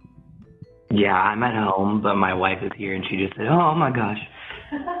 Yeah, I'm at home, but my wife is here, and she just said, "Oh my gosh,"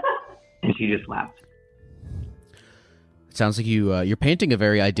 and she just laughed. It sounds like you're painting a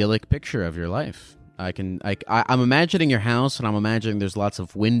very idyllic picture of your life. I'm imagining your house, and I'm imagining there's lots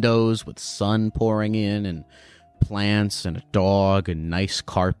of windows with sun pouring in, and plants, and a dog, and nice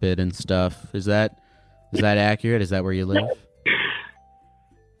carpet and stuff. Is that accurate? Is that where you live?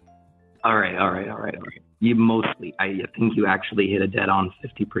 All right. I think you actually hit a dead on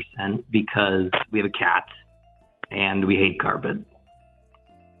 50% because we have a cat, and we hate carpet.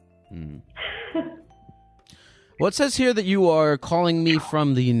 Well, it says here that you are calling me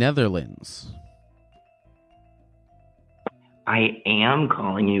from the Netherlands. I am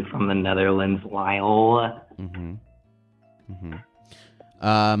calling you from the Netherlands, Lyle.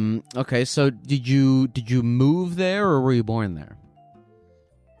 Okay, so did you move there, or were you born there?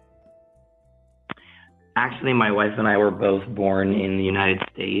 Actually, my wife and I were both born in the United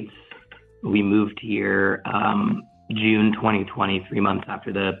States. We moved here June 2020, 3 months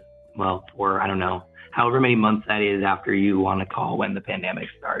after however many months that is after you want to call when the pandemic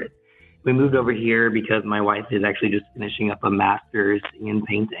started. We moved over here because my wife is actually just finishing up a master's in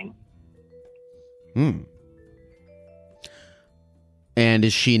painting. And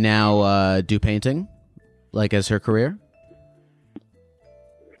is she now do painting, like as her career?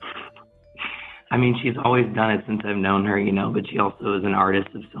 I mean, she's always done it since I've known her, but she also is an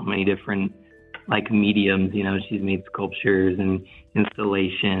artist of so many different, mediums. She's made sculptures and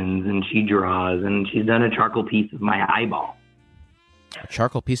installations, and she draws, and she's done a charcoal piece of my eyeball. A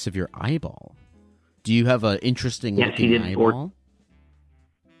charcoal piece of your eyeball? Do you have an interesting looking eyeball?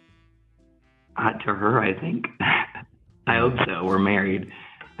 To her, I think. I hope so. We're married.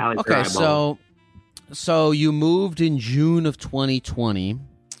 Okay, so you moved in June of 2020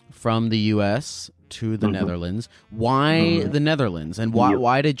 from the U.S. to the Netherlands. Why the Netherlands? And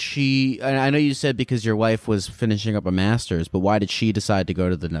why did she... I know you said because your wife was finishing up a master's, but why did she decide to go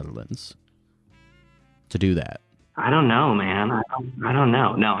to the Netherlands? to do that? I don't know, man. I don't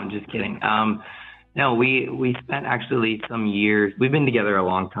know. No, I'm just kidding. No, we spent actually some years. We've been together a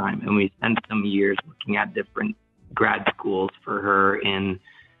long time, and we spent some years looking at different grad schools for her in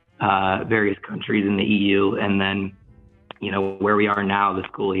various countries in the EU. And then, you know, where we are now, the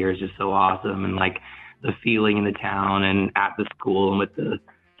school here is just so awesome, and like the feeling in the town and at the school and with the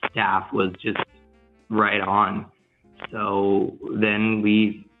staff was just right on. So then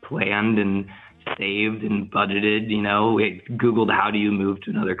we planned and saved and budgeted, you know, we Googled how do you move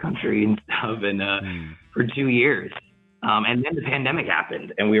to another country and stuff, and for 2 years. And then the pandemic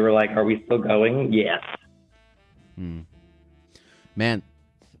happened, and we were like, are we still going? Yes. Man,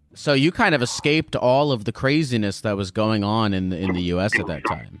 so you kind of escaped all of the craziness that was going on in the U.S. at that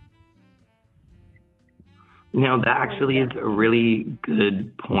time. You know, that actually is a really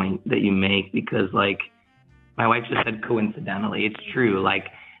good point that you make, because like my wife just said coincidentally, it's true. Like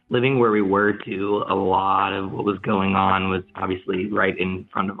living where we were too, a lot of what was going on was obviously right in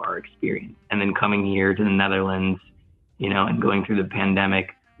front of our experience. And then coming here to the Netherlands, you know, and going through the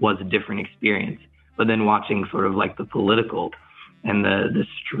pandemic was a different experience. But then watching sort of like the political and the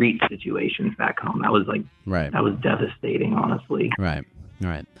street situations back home, that was like, that was devastating, honestly. Right.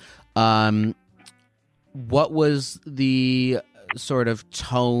 What was the sort of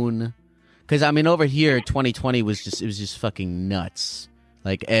tone? Because I mean, over here, 2020 was just fucking nuts.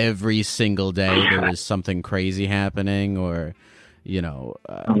 Like every single day there was something crazy happening, or, you know,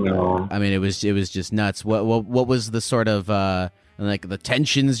 I mean, it was just nuts. What was the sort of like the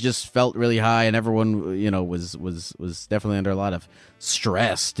tensions just felt really high, and everyone, you know, was definitely under a lot of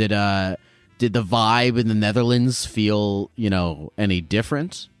stress. Did the vibe in the Netherlands feel, you know, any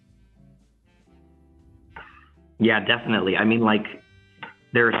different? Yeah, definitely. I mean, like,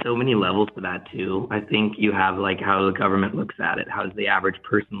 there are so many levels to that too. I think you have like how the government looks at it, how does the average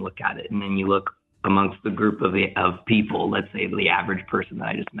person look at it, and then you look amongst the group of people. Let's say the average person that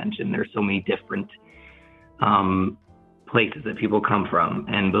I just mentioned. There's so many different places that people come from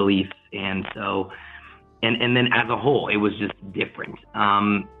and beliefs, and so and then as a whole, it was just different.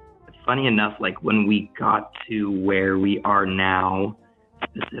 Funny enough, like when we got to where we are now,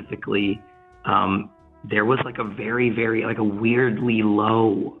 specifically. There was like a very, very, like a weirdly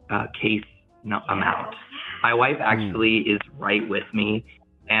low case amount. My wife actually is right with me.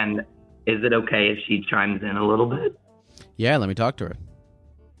 And is it okay if she chimes in a little bit? Yeah, let me talk to her.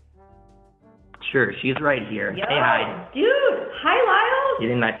 Sure, she's right here. Yo, say hi. Dude, hi, Lyle.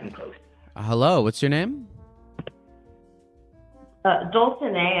 Getting nice and close. Hello, what's your name?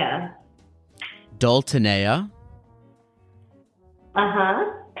 Dulcinea. Dulcinea? Uh-huh.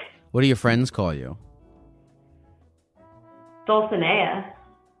 What do your friends call you? Dulcinea.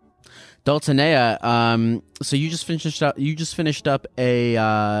 Dulcinea, so you just finished up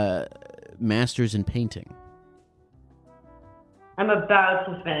a master's in painting. I'm about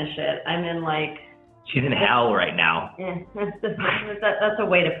to finish it. I'm in like. She's in hell right now. Yeah, that's a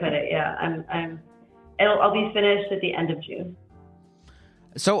way to put it. Yeah, I'll be finished at the end of June.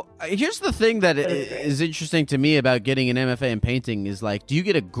 So here's the thing that is interesting to me about getting an MFA in painting is like, do you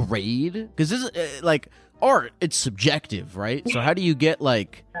get a grade? Because this is like art, it's subjective, right? So how do you get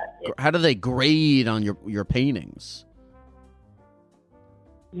like, how do they grade on your paintings?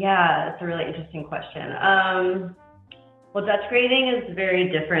 Yeah, that's a really interesting question. Well, Dutch grading is very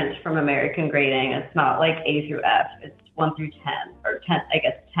different from American grading. It's not like A through F. It's 1 through 10, or 10. I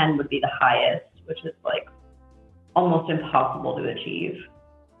guess 10 would be the highest, which is like almost impossible to achieve.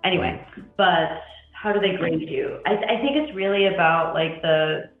 Anyway, but how do they grade you? I think it's really about like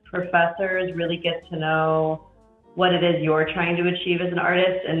the professors really get to know what it is you're trying to achieve as an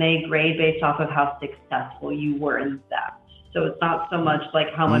artist, and they grade based off of how successful you were in that. So it's not so much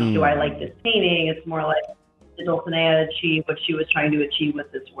like how much do I like this painting, it's more like did Dulcinea achieve what she was trying to achieve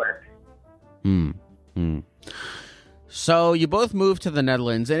with this work. So you both moved to the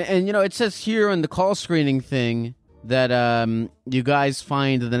Netherlands, and you know, it says here in the call screening thing that you guys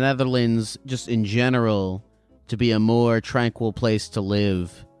find the Netherlands just in general to be a more tranquil place to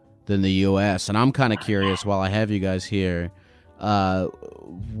live than the U.S. And I'm kind of curious, while I have you guys here,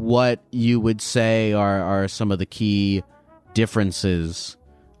 what you would say are some of the key differences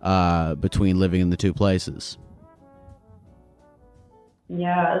between living in the two places.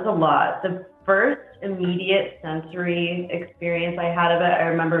 Yeah, there's a lot. The first immediate sensory experience I had of it, I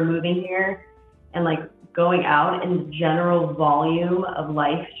remember moving here and like going out, and the general volume of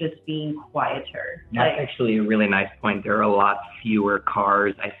life just being quieter. That's actually a really nice point. There are a lot fewer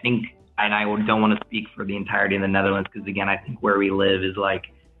cars, I think, and I don't want to speak for the entirety of the Netherlands, because again, I think where we live is like,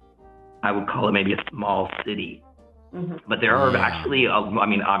 I would call it maybe a small city. Mhm. But there are Yeah. actually, I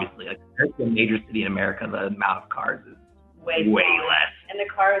mean, obviously, like, compared to a major city in America, the amount of cars is Way way smaller. less. And the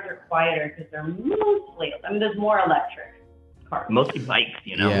cars are quieter because they're mostly, I mean, there's more electric cars. Mostly bikes,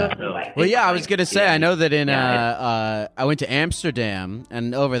 you know? Yeah. Mostly bikes. Well, yeah, I was gonna say, Yeah. I know that in Yeah, I went to Amsterdam,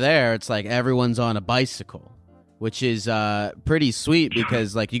 and over there, it's like everyone's on a bicycle, which is pretty sweet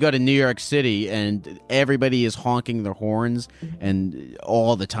because like you go to New York City and everybody is honking their horns and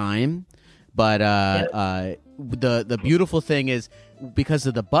all the time, but the beautiful thing is because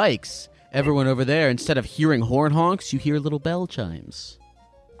of the bikes, everyone over there, instead of hearing horn honks, you hear little bell chimes.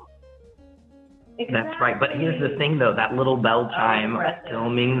 That's right. But here's the thing, though. That little bell chime aggressive. still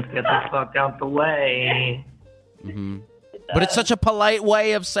means get the fuck out the way. Hmm. But it's such a polite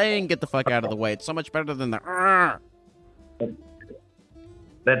way of saying "get the fuck out of the way." It's so much better than the.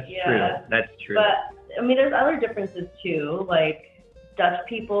 That's Yeah. true. That's true. But I mean, there's other differences too. Like Dutch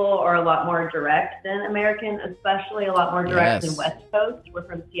people are a lot more direct than American, especially a lot more direct Yes. than West Coast. We're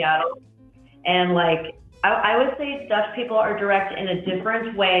from Seattle, and like I would say Dutch people are direct in a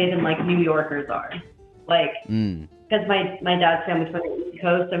different way than like New Yorkers are. Like Mm. because my dad's family's from the East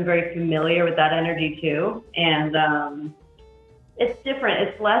Coast, I'm very familiar with that energy too, and it's different.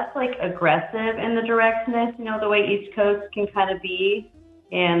 It's less like aggressive in the directness, you know, the way East Coast can kind of be.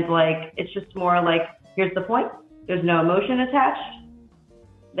 And like, it's just more like, here's the point. There's no emotion attached.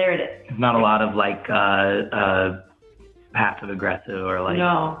 There it is. It's not a lot of like passive aggressive or like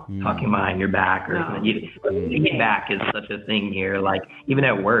No. talking behind your back or No. something. Feedback is such a thing here. Like even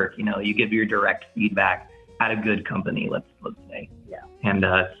at work, you know, you give your direct feedback at a good company. Let's say. Yeah. And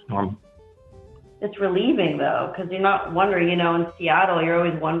it's normal. It's relieving though, because you're not wondering, you know, in Seattle, you're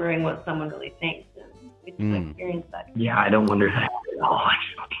always wondering what someone really thinks. And we just experience that. Yeah, I don't wonder that at all.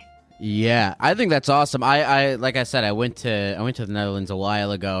 Actually. Yeah, I think that's awesome. I like I said, I went to the Netherlands a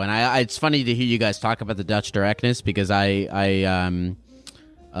while ago, and it's funny to hear you guys talk about the Dutch directness because I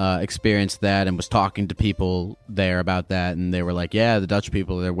experienced that and was talking to people there about that, and they were like, "Yeah, the Dutch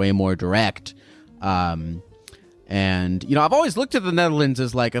people, they're way more direct." And you know, I've always looked at the Netherlands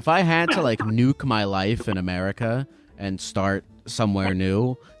as like if I had to like nuke my life in America and start somewhere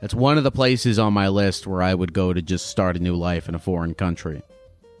new, that's one of the places on my list where I would go to just start a new life in a foreign country.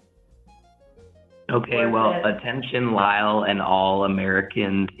 Okay, well, attention, Lyle, and all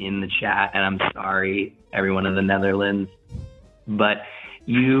Americans in the chat, and I'm sorry, everyone in the Netherlands, but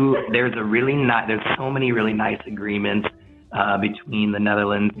there's so many really nice agreements between the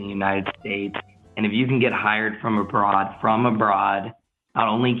Netherlands and the United States, and if you can get hired from abroad, not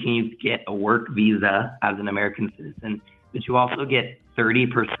only can you get a work visa as an American citizen, but you also get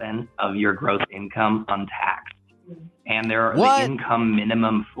 30% of your gross income untaxed, and there are the income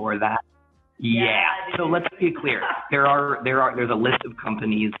minimum for that. Yeah. So let's be clear. There's a list of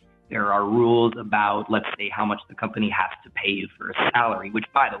companies. There are rules about, let's say, how much the company has to pay you for a salary, which,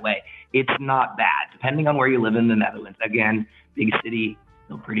 by the way, it's not bad. Depending on where you live in the Netherlands, again, big city,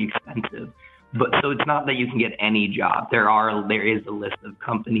 still pretty expensive. But so it's not that you can get any job. There is a list of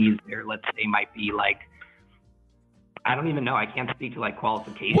companies there, let's say, might be like, I don't even know. I can't speak to like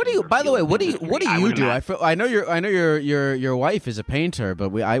qualifications. By the way, what do you do? I know your wife is a painter, but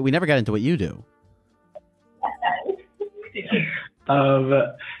we never got into what you do.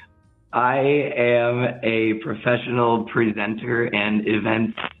 I am a professional presenter and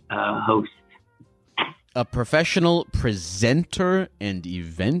event host. A professional presenter and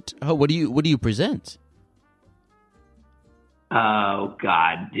event? Oh, what do you present? Oh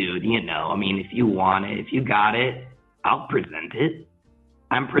God, dude! You know, I mean, if you want it, if you got it, I'll present it.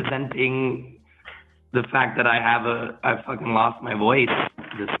 I'm presenting the fact that I fucking lost my voice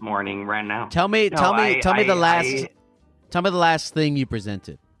this morning right now. Tell me the last thing you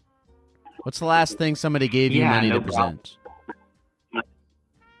presented. What's the last thing somebody gave you money to present?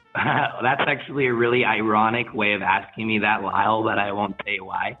 That's actually a really ironic way of asking me that, Lyle, but I won't say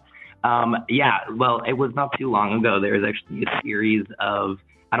why. Well, it was not too long ago. There was actually a series of,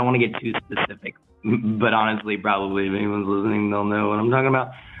 I don't want to get too specific, but honestly, probably if anyone's listening, they'll know what I'm talking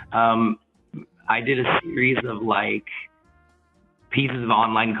about. I did a series of like pieces of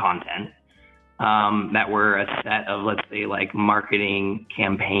online content that were a set of, let's say, like marketing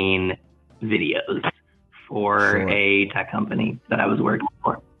campaign videos for a tech company that I was working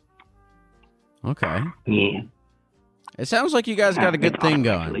for. Okay. Yeah. It sounds like you guys got a good thing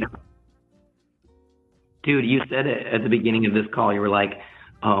going. Actually. Dude, you said it at the beginning of this call. You were like,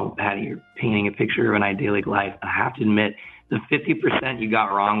 oh, Patty, you're painting a picture of an idyllic life. I have to admit, the 50% you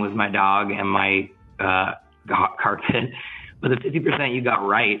got wrong was my dog and my carpet. But the 50% you got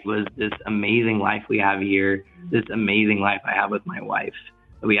right was this amazing life we have here, this amazing life I have with my wife.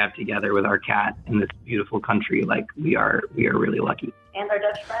 that we have together with our cat in this beautiful country. Like we are really lucky. And our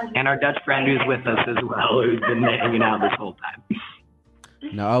Dutch friend. And our Dutch friend who's with us as well, who's been hanging out this whole time.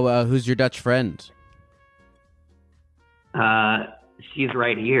 No, who's your Dutch friend? She's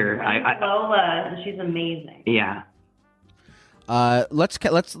right here. Lola, and she's amazing. Yeah.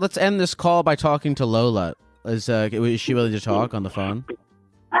 Let's end this call by talking to Lola. Is she willing to talk on the phone?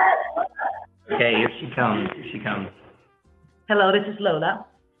 Okay, here she comes. Hello, this is Lola.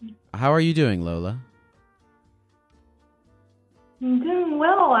 How are you doing, Lola? I'm doing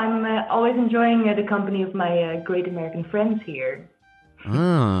well. I'm always enjoying the company of my great American friends here.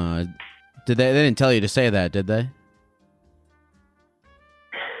 Ah, they didn't tell you to say that, did they?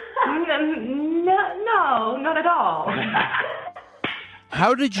 No, not at all.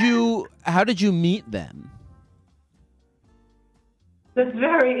 How did you meet them? That's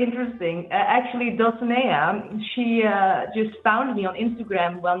very interesting. Actually, Dulcinea, she just found me on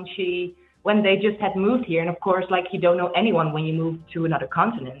Instagram when they just had moved here, and of course, like you don't know anyone when you move to another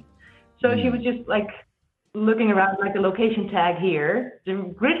continent. So she was just like looking around like the location tag here.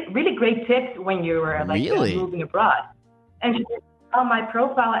 Really great tips when you were like moving abroad. And she saw my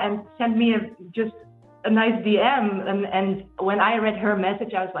profile and sent me just a nice DM. And when I read her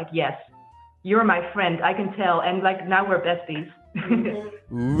message, I was like, yes, you're my friend. I can tell. And like now we're besties.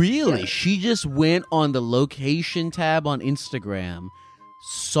 Really? Yeah. She just went on the location tab on Instagram,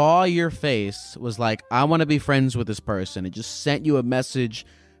 saw your face, was like, I want to be friends with this person. It just sent you a message,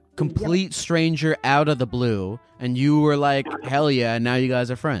 complete stranger out of the blue, and you were like, hell yeah, now you guys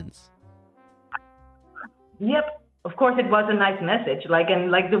are friends. Yep. Of course it was a nice message.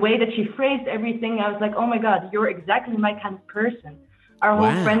 And the way that she phrased everything, I was like, oh my God, you're exactly my kind of person. Our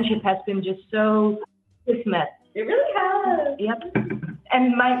whole friendship has been just so kismet. It really has. Yep.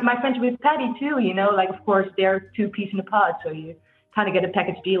 And my friendship with Patty too, of course they're two peas in a pod, so you kind of get a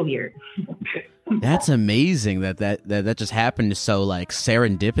package deal here. That's amazing that just happened so like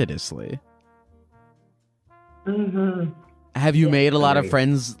serendipitously. Mm-hmm. Have you made a lot of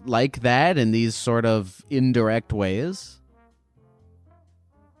friends like that in these sort of indirect ways?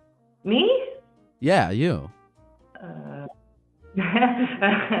 Me? Yeah, you.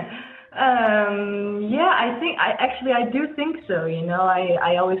 I do think so.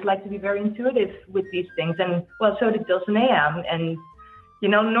 I always like to be very intuitive with these things, and well, so did Dulcinea. And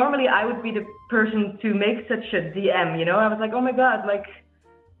normally I would be the person to make such a DM. I was like, oh my God, like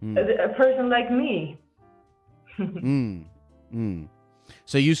a person like me.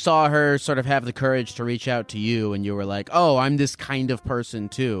 So you saw her sort of have the courage to reach out to you, and you were like, oh, I'm this kind of person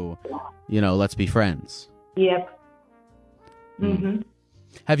too. Let's be friends. Yep. Mm-hmm.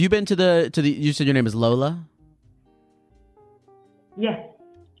 Have you been to the you said your name is Lola? Yeah.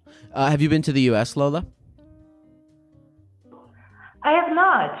 Have you been to the U.S., Lola? I have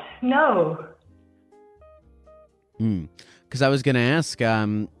not. No. Because I was going to ask,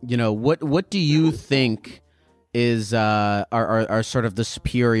 what do you think is are sort of the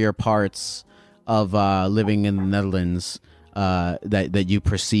superior parts of living in the Netherlands that you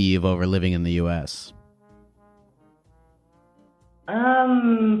perceive over living in the U.S.?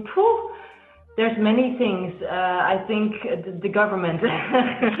 There's many things. I think the government,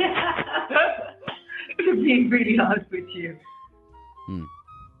 to be really honest with you.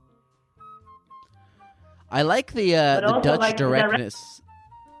 I like the Dutch directness.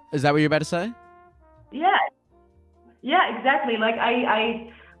 Is that what you're about to say? Yeah, exactly. Like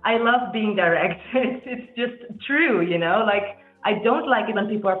I love being direct. It's just true, I don't like it when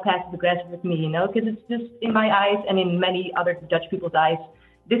people are passive aggressive with me, because it's just in my eyes and in many other Dutch people's eyes,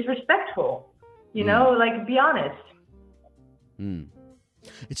 disrespectful. Be honest.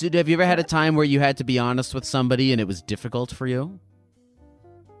 So, have you ever had a time where you had to be honest with somebody and it was difficult for you?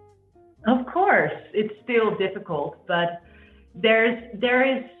 Of course, it's still difficult, but there's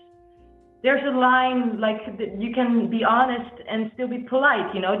a line, you can be honest and still be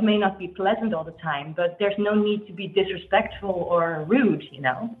polite, it may not be pleasant all the time, but there's no need to be disrespectful or rude,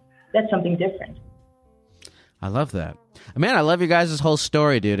 That's something different. I love that. Man, I love your guys' whole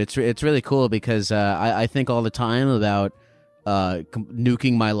story, dude. It's really cool because I think all the time about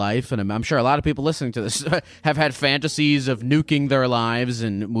nuking my life, and I'm sure a lot of people listening to this have had fantasies of nuking their lives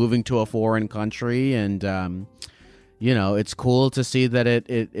and moving to a foreign country, and it's cool to see that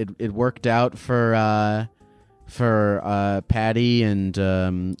it worked out for Patty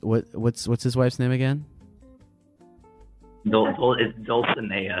and what's his wife's name again? It's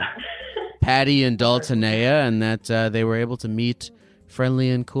Dulcinea. Patty and Dulcinea, and that they were able to meet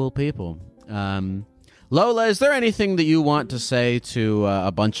friendly and cool people. Lola, is there anything that you want to say to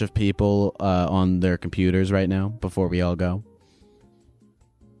a bunch of people on their computers right now before we all go?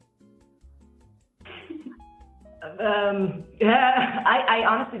 Yeah, I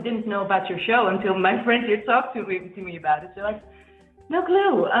honestly didn't know about your show until my friend here talked to me about it. So like, no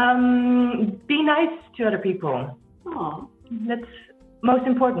clue. Be nice to other people. Oh, that's most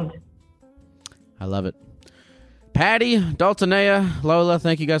important. I love it. Patty, Daltonea, Lola,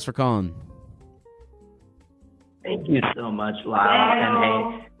 thank you guys for calling. Thank you so much, Lyle. And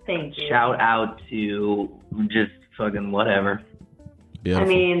hey, thank you. shout out to just fucking whatever. Beautiful. I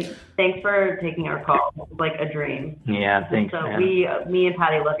mean, thanks for taking our call. It's like a dream. Yeah, thanks, So man. me and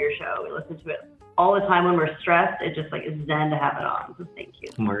Patty love your show. We listen to it all the time when we're stressed. It just like is zen to have it on. So thank you.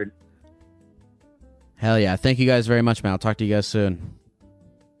 Word. Hell yeah. Thank you guys very much, man. I'll talk to you guys soon.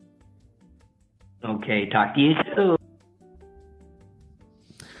 Okay, talk to you soon.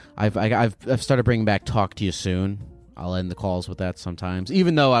 I've started bringing back talk to you soon. I'll end the calls with that sometimes,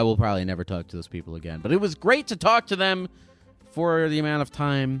 even though I will probably never talk to those people again. But it was great to talk to them for the amount of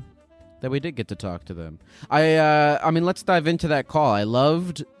time that we did get to talk to them. I mean, let's dive into that call. I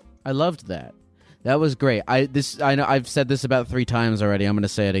loved that. That was great. I know I've said this about 3 times already. I'm going to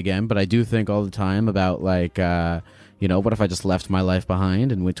say it again, but I do think all the time about like, what if I just left my life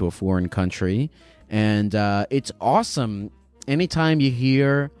behind and went to a foreign country? And it's awesome anytime you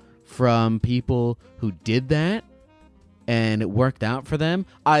hear from people who did that and it worked out for them.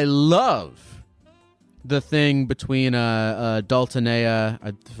 I love the thing between Daltonea,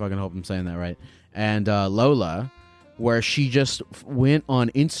 I fucking hope I'm saying that right, and Lola, where she just went on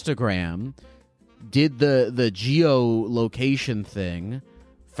Instagram, did the geolocation thing,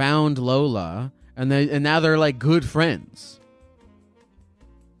 found Lola, and now they're like good friends.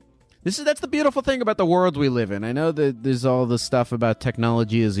 That's the beautiful thing about the world we live in. I know that there's all the stuff about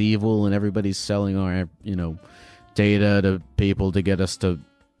technology is evil and everybody's selling our, data to people to get us to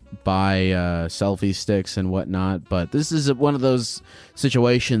buy selfie sticks and whatnot. But this is one of those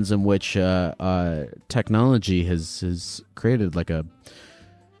situations in which technology has created like a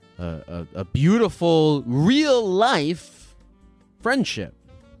beautiful real life friendship.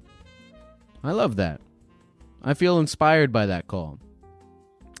 I love that. I feel inspired by that call.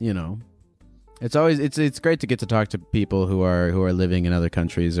 It's always it's great to get to talk to people who are living in other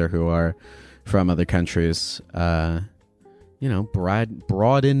countries or who are from other countries.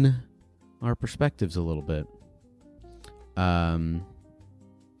 Broaden our perspectives a little bit. I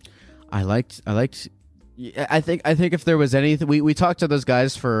think if there was anything, we talked to those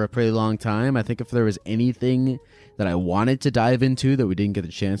guys for a pretty long time. I think if there was anything that I wanted to dive into that we didn't get a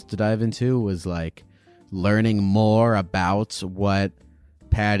chance to dive into was like learning more about what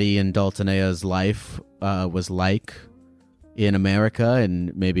Patty and Daltonea's life was like in America,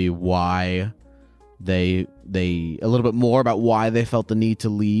 and maybe why they a little bit more about why they felt the need to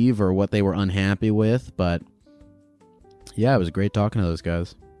leave or what they were unhappy with. But yeah, it was great talking to those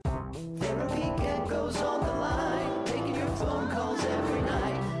guys.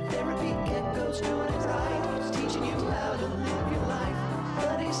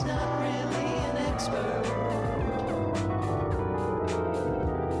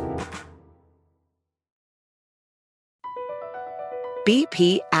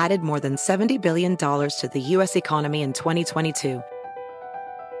 BP added more than $70 billion to the U.S. economy in 2022.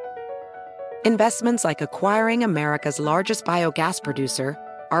 Investments like acquiring America's largest biogas producer,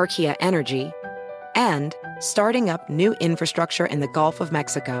 Archaea Energy, and starting up new infrastructure in the Gulf of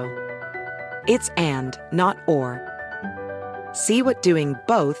Mexico. It's and, not or. See what doing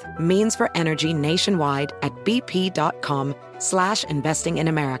both means for energy nationwide at bp.com/investing in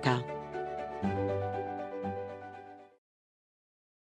America.